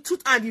tell the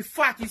truth and the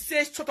fact. He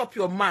says, shut up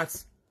your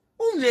mouth.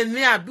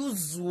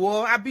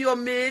 Abi your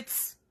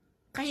mates.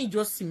 Can you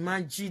just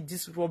imagine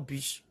this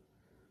rubbish?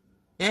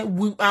 And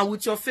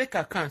with your fake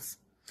accounts.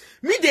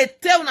 Me, they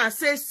tell and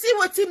say, see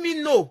what you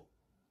me know.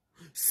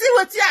 See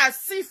what you I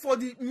see for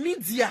the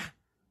media.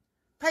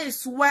 That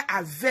is why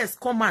I verse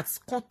comments,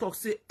 come talk,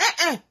 say,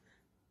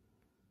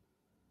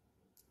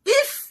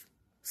 If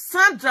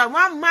Sandra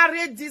want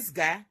marry this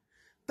guy,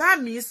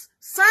 that means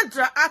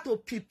Sandra had to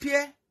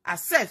prepare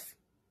herself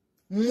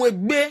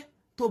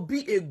to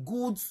be a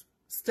good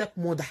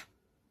stepmother.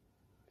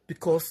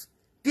 Because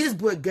this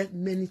boy get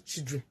many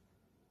children.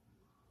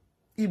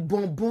 He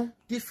born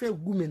different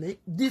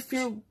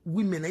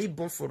women he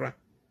born for her.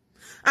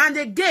 And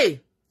the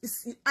gay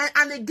is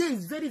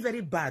very,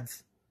 very bad.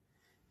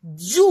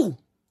 You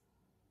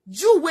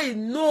will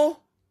know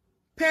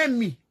pay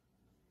me.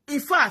 In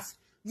fact,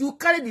 you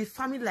carry the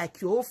family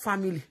like your own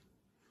family.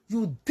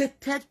 You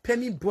dated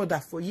Penny brother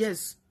for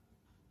years.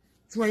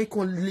 You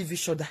can't leave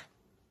each other.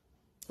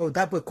 Oh,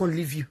 that boy can't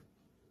leave you.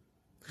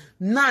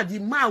 Now the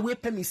man will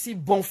pay me see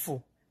born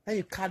for. Then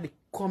you carry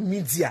the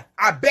media.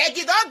 I beg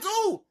you, don't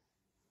do.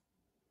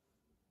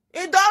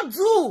 It don't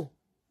do.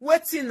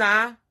 Waiting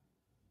now.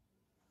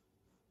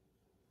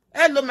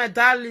 Hello, my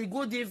darling.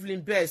 Good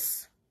evening,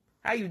 best.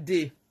 How you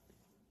dey?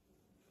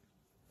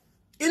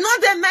 It's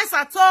not that nice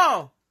at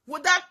all.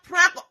 With that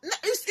prank,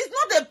 it's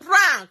not a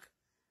prank.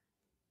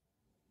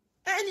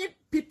 Any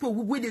people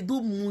who they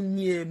do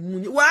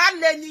money, wa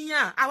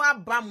leniya, awa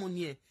ba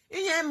money.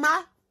 Iye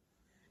ma,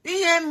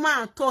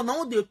 to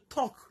now they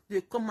talk,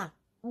 they come and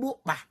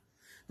bopa.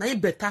 Now you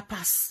better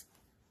pass.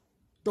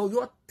 Do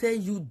you tell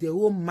you the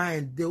whole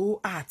mind, the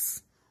whole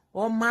hearts?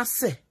 Oh ma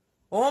say,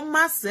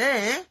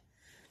 eh?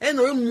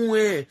 Eno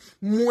mue.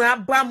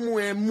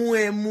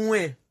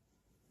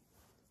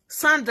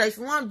 Sandra, if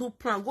you want to do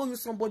prank, go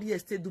use somebody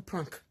else to do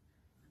prank.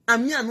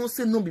 And me, I don't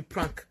say no be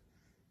prank.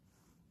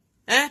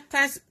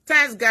 Thanks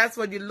guys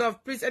for the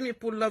love. Please let me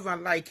put love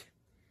and like.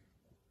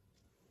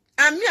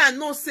 And me, I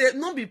don't say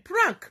no be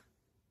prank.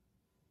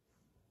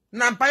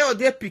 Now Bayo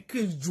Ade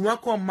pikin, you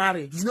want to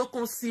marry. You don't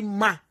come see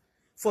ma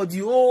for the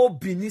whole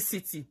Benin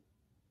City.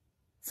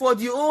 For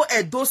the whole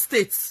Edo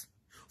States.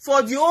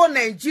 For the whole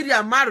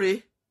Nigeria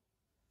marry.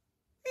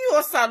 You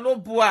also no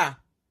boy.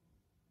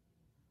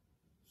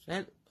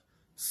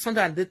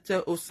 Sandra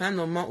Aigbogun Osan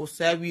no man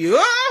Osawi.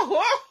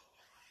 Oh!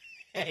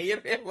 You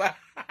remember?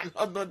 I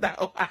don't know that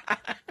one.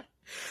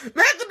 Make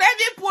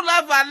baby pull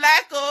up and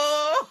like,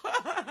 oh.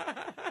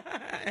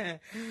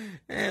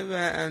 Ever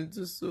and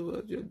do so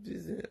much your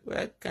business.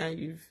 Why can't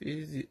you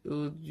face the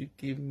old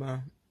UK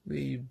man where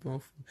you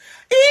born from?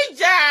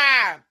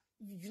 Ija!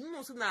 You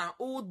know, so now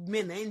old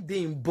men ain't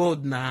they in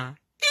board now.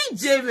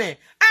 Ija, man,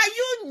 are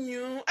you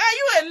new? Are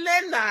you a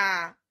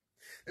learner?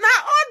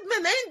 Now old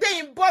men ain't they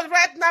in board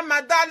right now,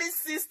 my darling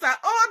sister.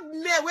 Old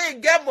men will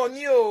get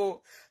money,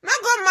 oh. Not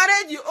go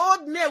marry the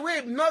old men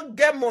will not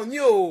get money,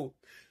 oh.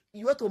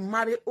 You want to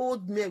marry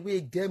old men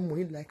will get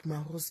money like my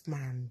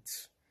husband.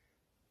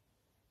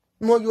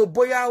 No, your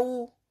boy,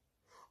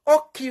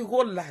 okay,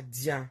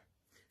 ladia,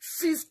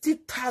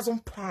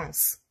 50,000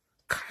 pounds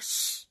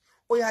cash.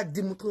 Oh yeah,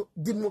 demoto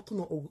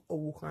no.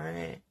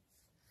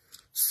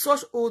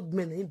 Such old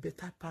men ain't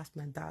better pass,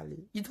 my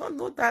darling. You don't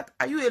know that?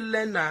 Are you a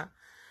learner?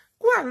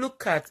 Go and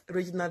look at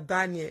Regina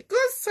Daniel. Go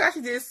search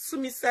the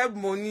suicide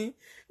money.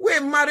 We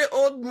marry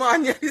old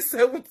man nearly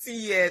 70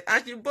 years.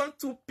 And she born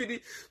two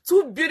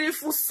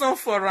beautiful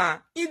sons for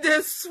her. In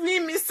the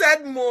swim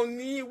inside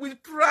money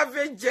with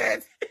private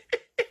jet.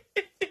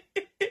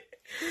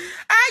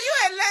 Are you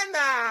a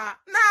learner?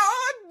 Now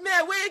old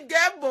man we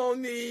get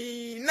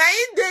money. Now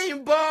in the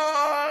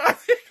board.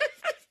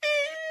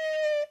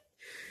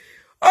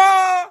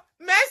 Oh,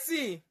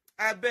 Mercy.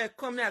 I bet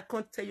come here, I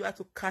can't tell you how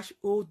to cash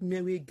old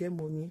men we get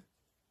money.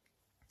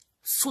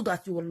 So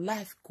that your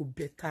life could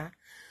better.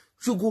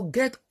 You go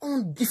get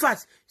on, in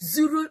fact,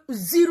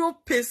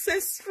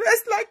 0%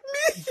 stress like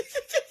me.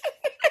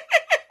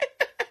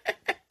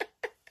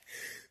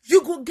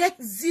 You go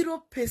get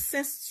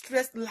 0%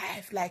 stress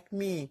life like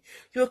me.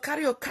 You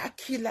carry your car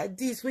key like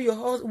this, where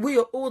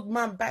your old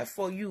man buy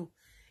for you.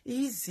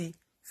 Easy,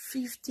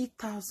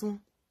 50,000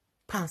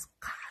 pounds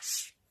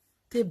cash.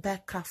 Take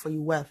back car for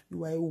your wife.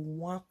 You are a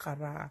one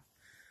car.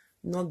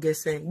 Not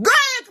guessing. Go!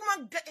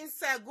 Come on, get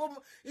inside. Go.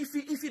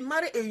 If you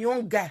marry a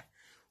young guy,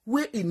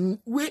 where he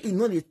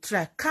know the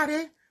try,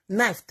 carry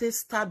knife, take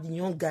stab the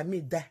young guy,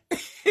 may die.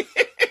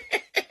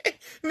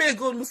 May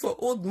go look for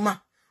old man,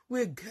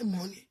 where get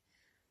money.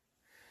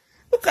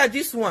 Look at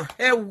this one.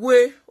 Eh,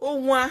 way, oh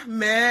one,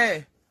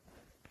 me.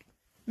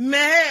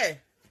 Una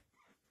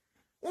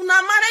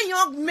marry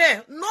young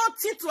man,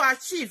 nothing to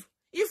achieve.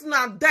 If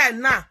not die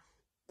now,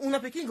 una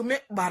pikin go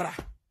make bara.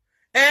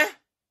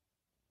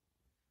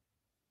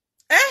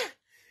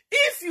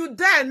 If you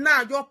die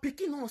now, your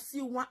pikin don't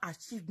see one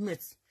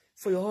achievement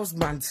for your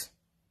husband.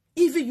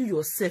 Even you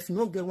yourself, you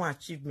don't get one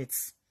achievement.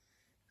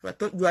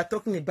 You are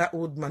talking about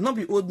old man. Not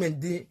be old man,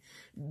 they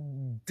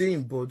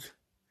in board.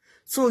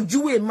 So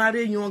you will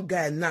marry young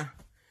guy now.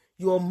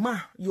 your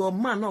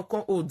man not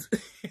come old.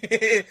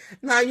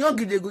 Now young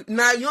they go,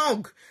 now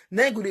young,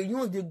 now go the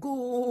young they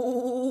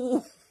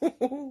go.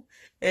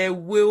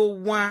 Will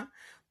one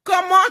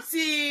come on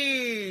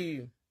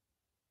see.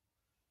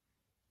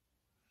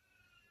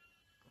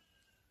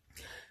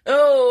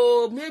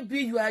 Oh, maybe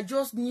you are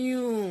just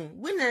new.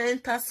 When I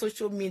enter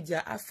social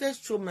media, I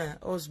first show my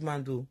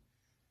husband though,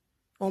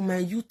 on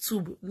my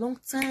YouTube long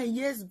time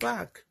years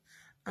back,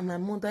 and my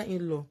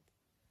mother-in-law.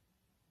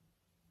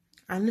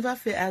 I never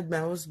felt ask my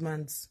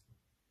husband.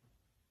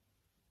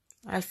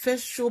 I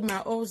first show my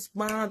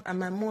husband and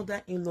my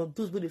mother-in-law,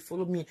 those who they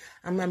follow me,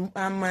 and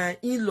my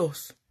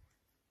in-laws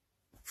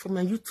from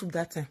my YouTube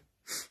that time.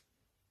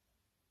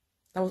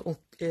 That was on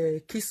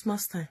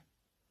Christmas time.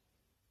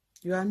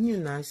 You are new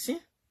now, see?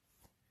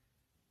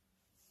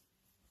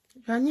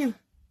 You are new.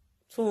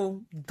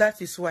 So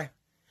that is why.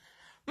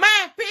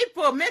 My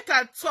people, make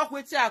a talk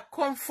with you I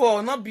come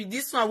for, not be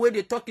this one where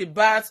they talk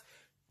about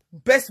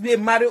best way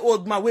marry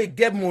old man where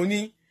get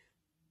money.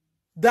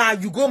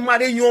 Then you go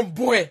marry young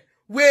boy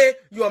where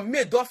your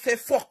maid don't say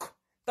fuck.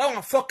 That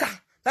one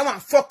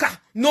fucker.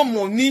 No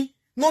money,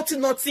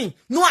 nothing,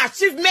 no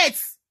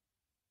achievements.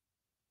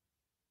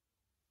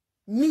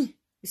 Me,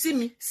 you see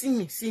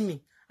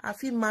me. I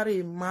feel marry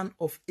a man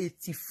of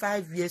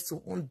 85 years to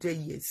 100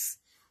 years.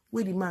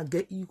 Where the man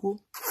get ego.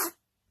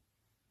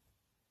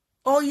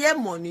 Oh yeah,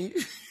 money.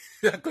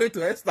 According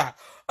to Esther.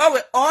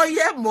 Oh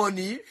yeah,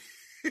 money.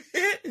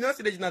 You know,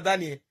 see the Gina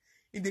Daniel.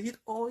 If they hit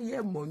all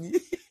yeah, money.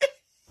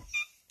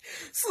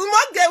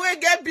 Small girl will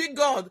get big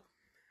God.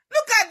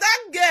 Look at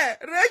that girl.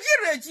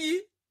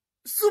 Reggie.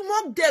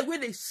 Small girl where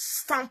they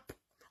stamp.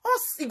 Or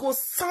he go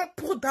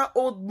sample that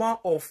old man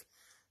off.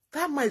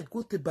 That might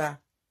go to about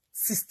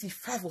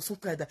 65 or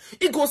something like that.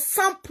 He go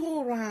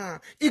sample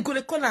around. He go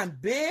to call him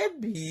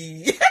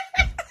baby.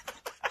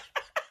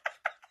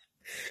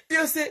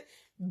 You say,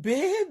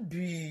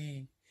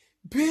 baby.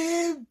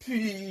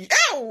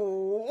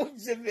 Oh,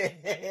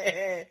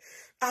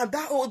 and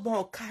that old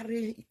man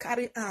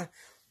carry on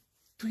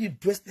to his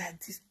breast like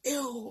this.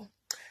 Oh,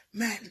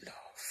 my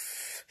love.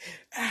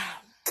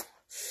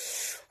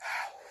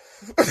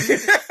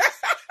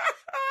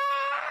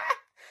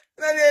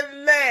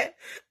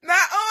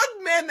 Now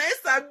old men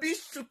is a bit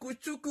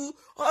chuku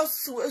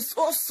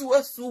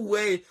also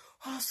way.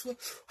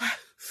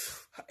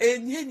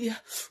 And yeah,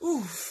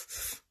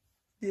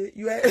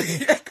 you are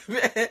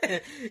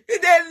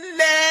then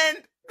learn.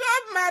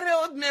 God marry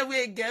old men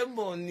will get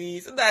money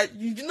so that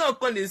you do not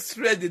call it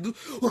stress. They do.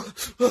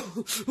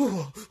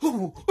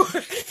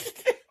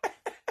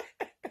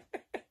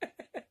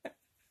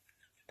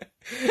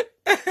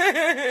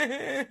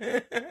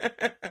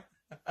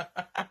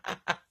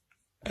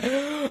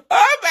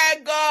 Oh my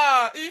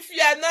God! If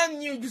you are not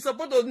new, you're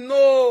supposed to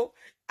know.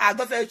 I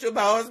don't show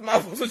my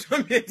husband for social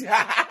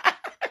media.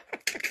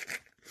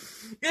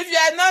 If you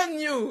are not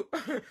new,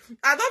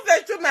 I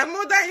don't show my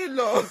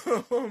mother-in-law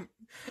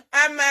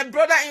and my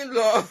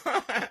brother-in-law.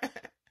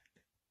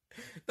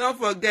 Don't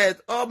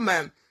forget, all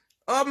my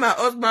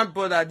husband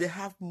brother, they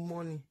have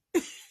money.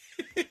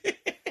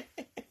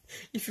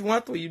 If you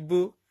want to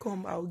Igbo,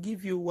 come, I'll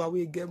give you while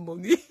we get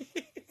money.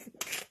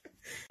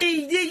 The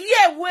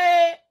year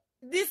where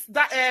this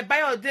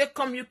Bayo Ade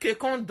come UK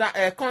come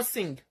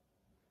sing.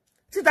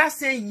 See that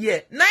same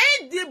year. Now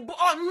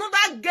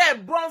another girl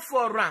born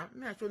for ram.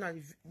 May I show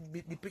you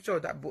the picture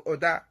of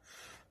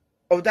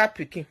that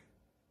picking.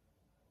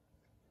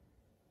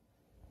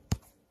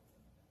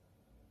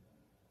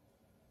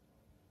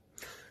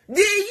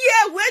 The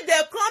year where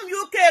they come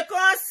UK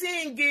come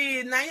sing.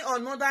 Now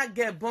another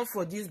girl born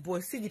for this boy.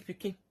 See the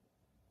picking.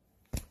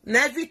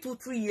 Now every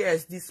 2-3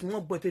 years, this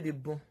small boy they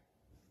born.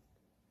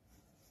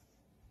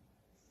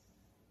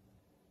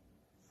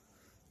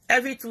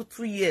 Every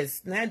 2-3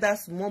 years, now that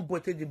small boy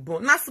they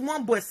born. Now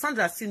small boy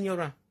Sandra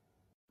senior.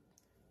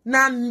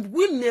 Now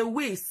we may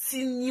we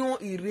senior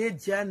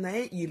Iredia na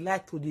he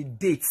like to the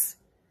dates.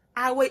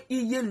 Awe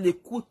iye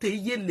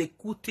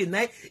lekute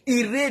na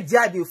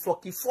Iredia de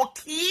foki.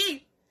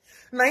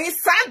 Na he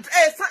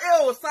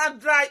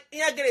Sandra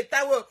iye get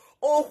tawo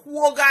o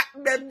huoga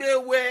bebe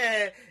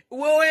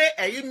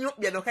we you no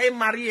be no kai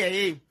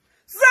marry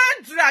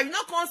Sandra, you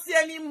not come see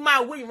any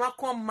man when you want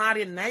come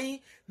marry.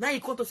 Now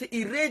you come to say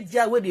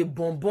Iredia where they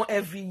bonbon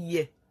every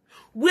year.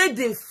 Where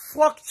they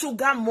fuck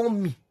sugar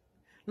mommy.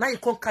 Now you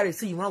come carry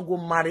say you want go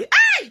marry.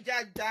 Ay,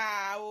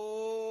 jaja,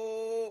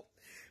 oh.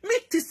 Me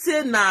to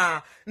say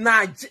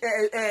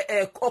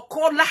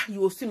Okola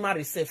you will see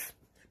marry safe.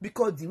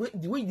 Because the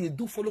way they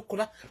do follow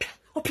Kola,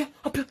 opia.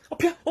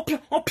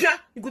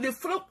 You go they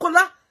follow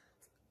Kola.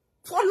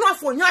 Follow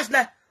for nyash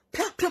like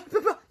pia.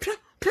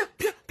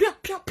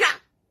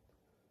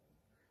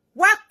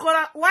 Why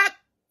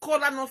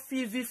Kola not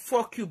feel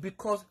fuck you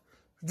because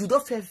you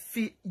don't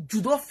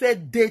feel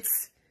date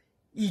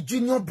your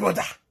junior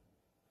brother.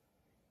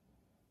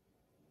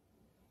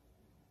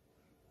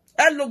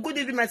 Hello, good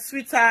evening, my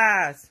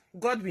sweetheart.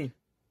 Godwin.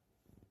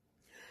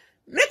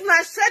 Make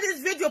my share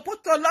this video,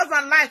 put your love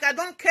and like. I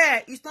don't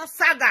care. It's not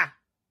saga.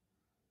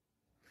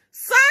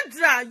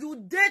 Sandra, you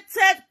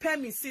dated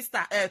Pemi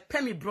sister,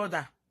 Pemi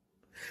brother.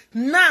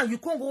 Now you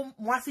can't go.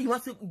 You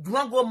want to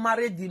go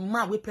marry the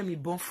man with Pemi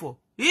born for.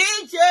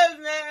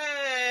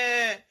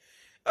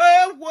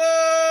 Oh,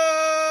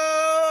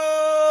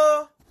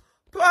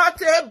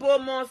 portable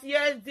must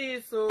yes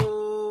this.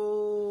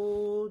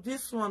 Oh,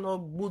 this one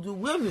of Budu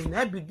women.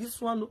 I be this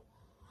one.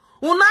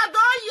 Una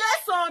don't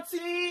yes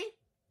something.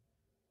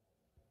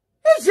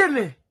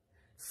 Ejeme,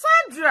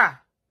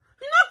 Sandra,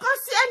 you not can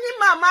see any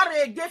man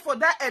marry again for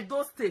that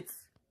Edo state.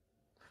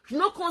 You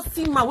not can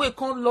see my way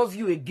can't love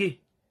you again.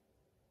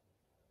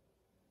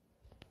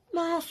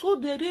 Now so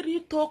they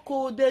really talk.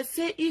 Oh, they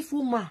say if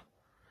woman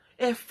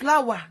a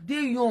flower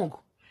they young,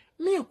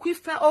 me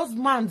quick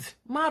husband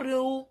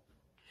marry.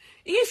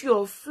 If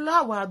your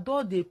flower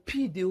do they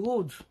pee the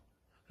hold,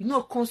 you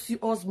not can see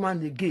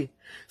husband again.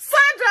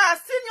 Sandra,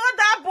 senior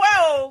that boy.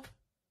 Oh.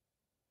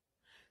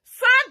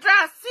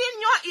 Sandra,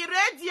 senior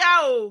Iredia.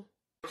 Oh.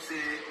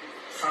 Say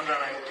Sandra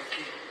and I are the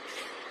key.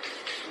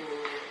 So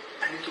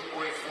I need to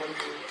go inform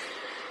you.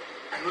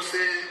 I know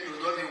say you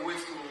don't wait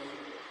to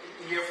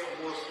hear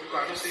from us because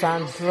I know say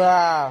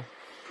Sandra.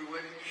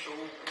 Pre-wedding show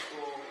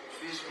for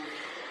Facebook.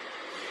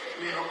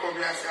 Me and come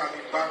here and say I'm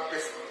a bad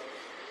person.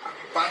 I'm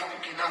a bad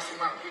picking now see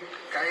my quick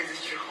carry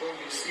this trick home,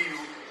 you see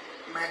you.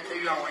 Might tell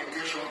you our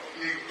intention,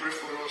 you pray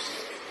for us.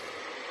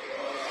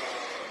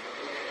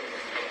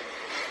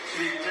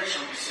 The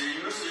intention we say,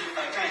 you know, see,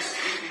 at times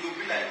it will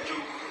be like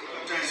joke.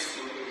 At times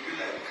it will be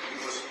like,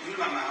 because you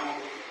are my own,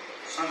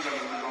 Sandra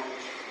is my own,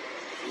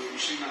 so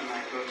she is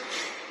my daughter.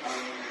 And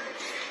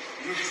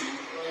you too,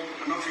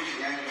 I'm not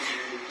thinking I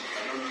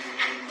don't know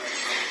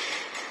myself.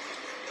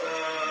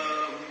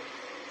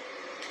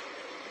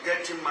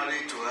 Getting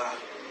married to her.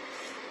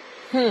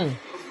 I'll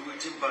be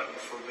waiting back and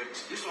forget.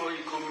 This one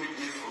you come with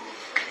me for.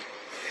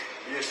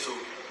 Yes, so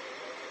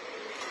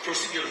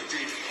procedure is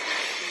deep.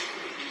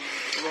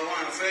 Well,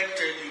 when I first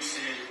tell you,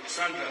 say,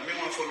 Sandra, me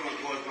want to follow my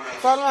God's man.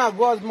 Follow my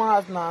God's man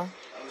house now.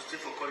 I will stay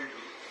for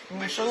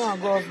corridor. Follow my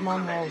God's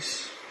man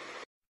house.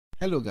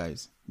 Hello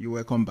guys, you're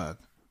welcome back.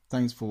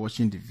 Thanks for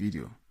watching the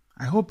video.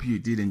 I hope you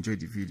did enjoy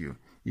the video.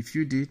 If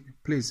you did,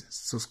 please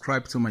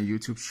subscribe to my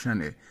YouTube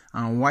channel,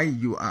 and while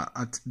you are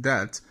at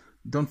that,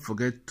 don't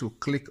forget to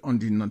click on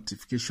the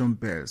notification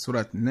bell so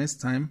that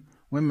next time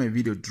when my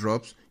video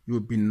drops, you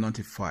will be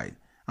notified.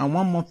 And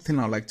one more thing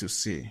I'd like to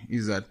say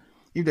is that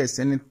if there's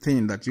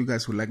anything that you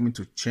guys would like me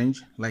to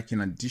change, like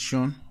an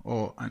addition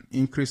or an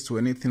increase to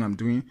anything I'm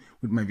doing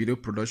with my video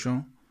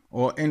production,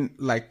 or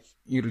like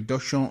a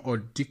reduction or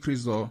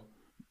decrease or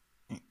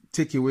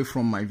take away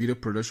from my video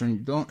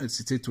production, don't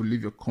hesitate to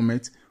leave your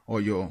comment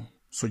or your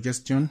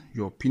suggestion,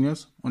 your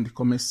opinions on the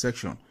comment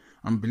section.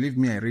 And believe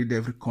me, I read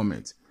every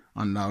comment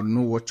and I'll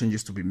know what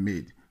changes to be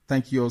made.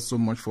 Thank you all so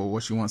much for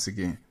watching once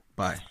again.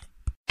 Bye.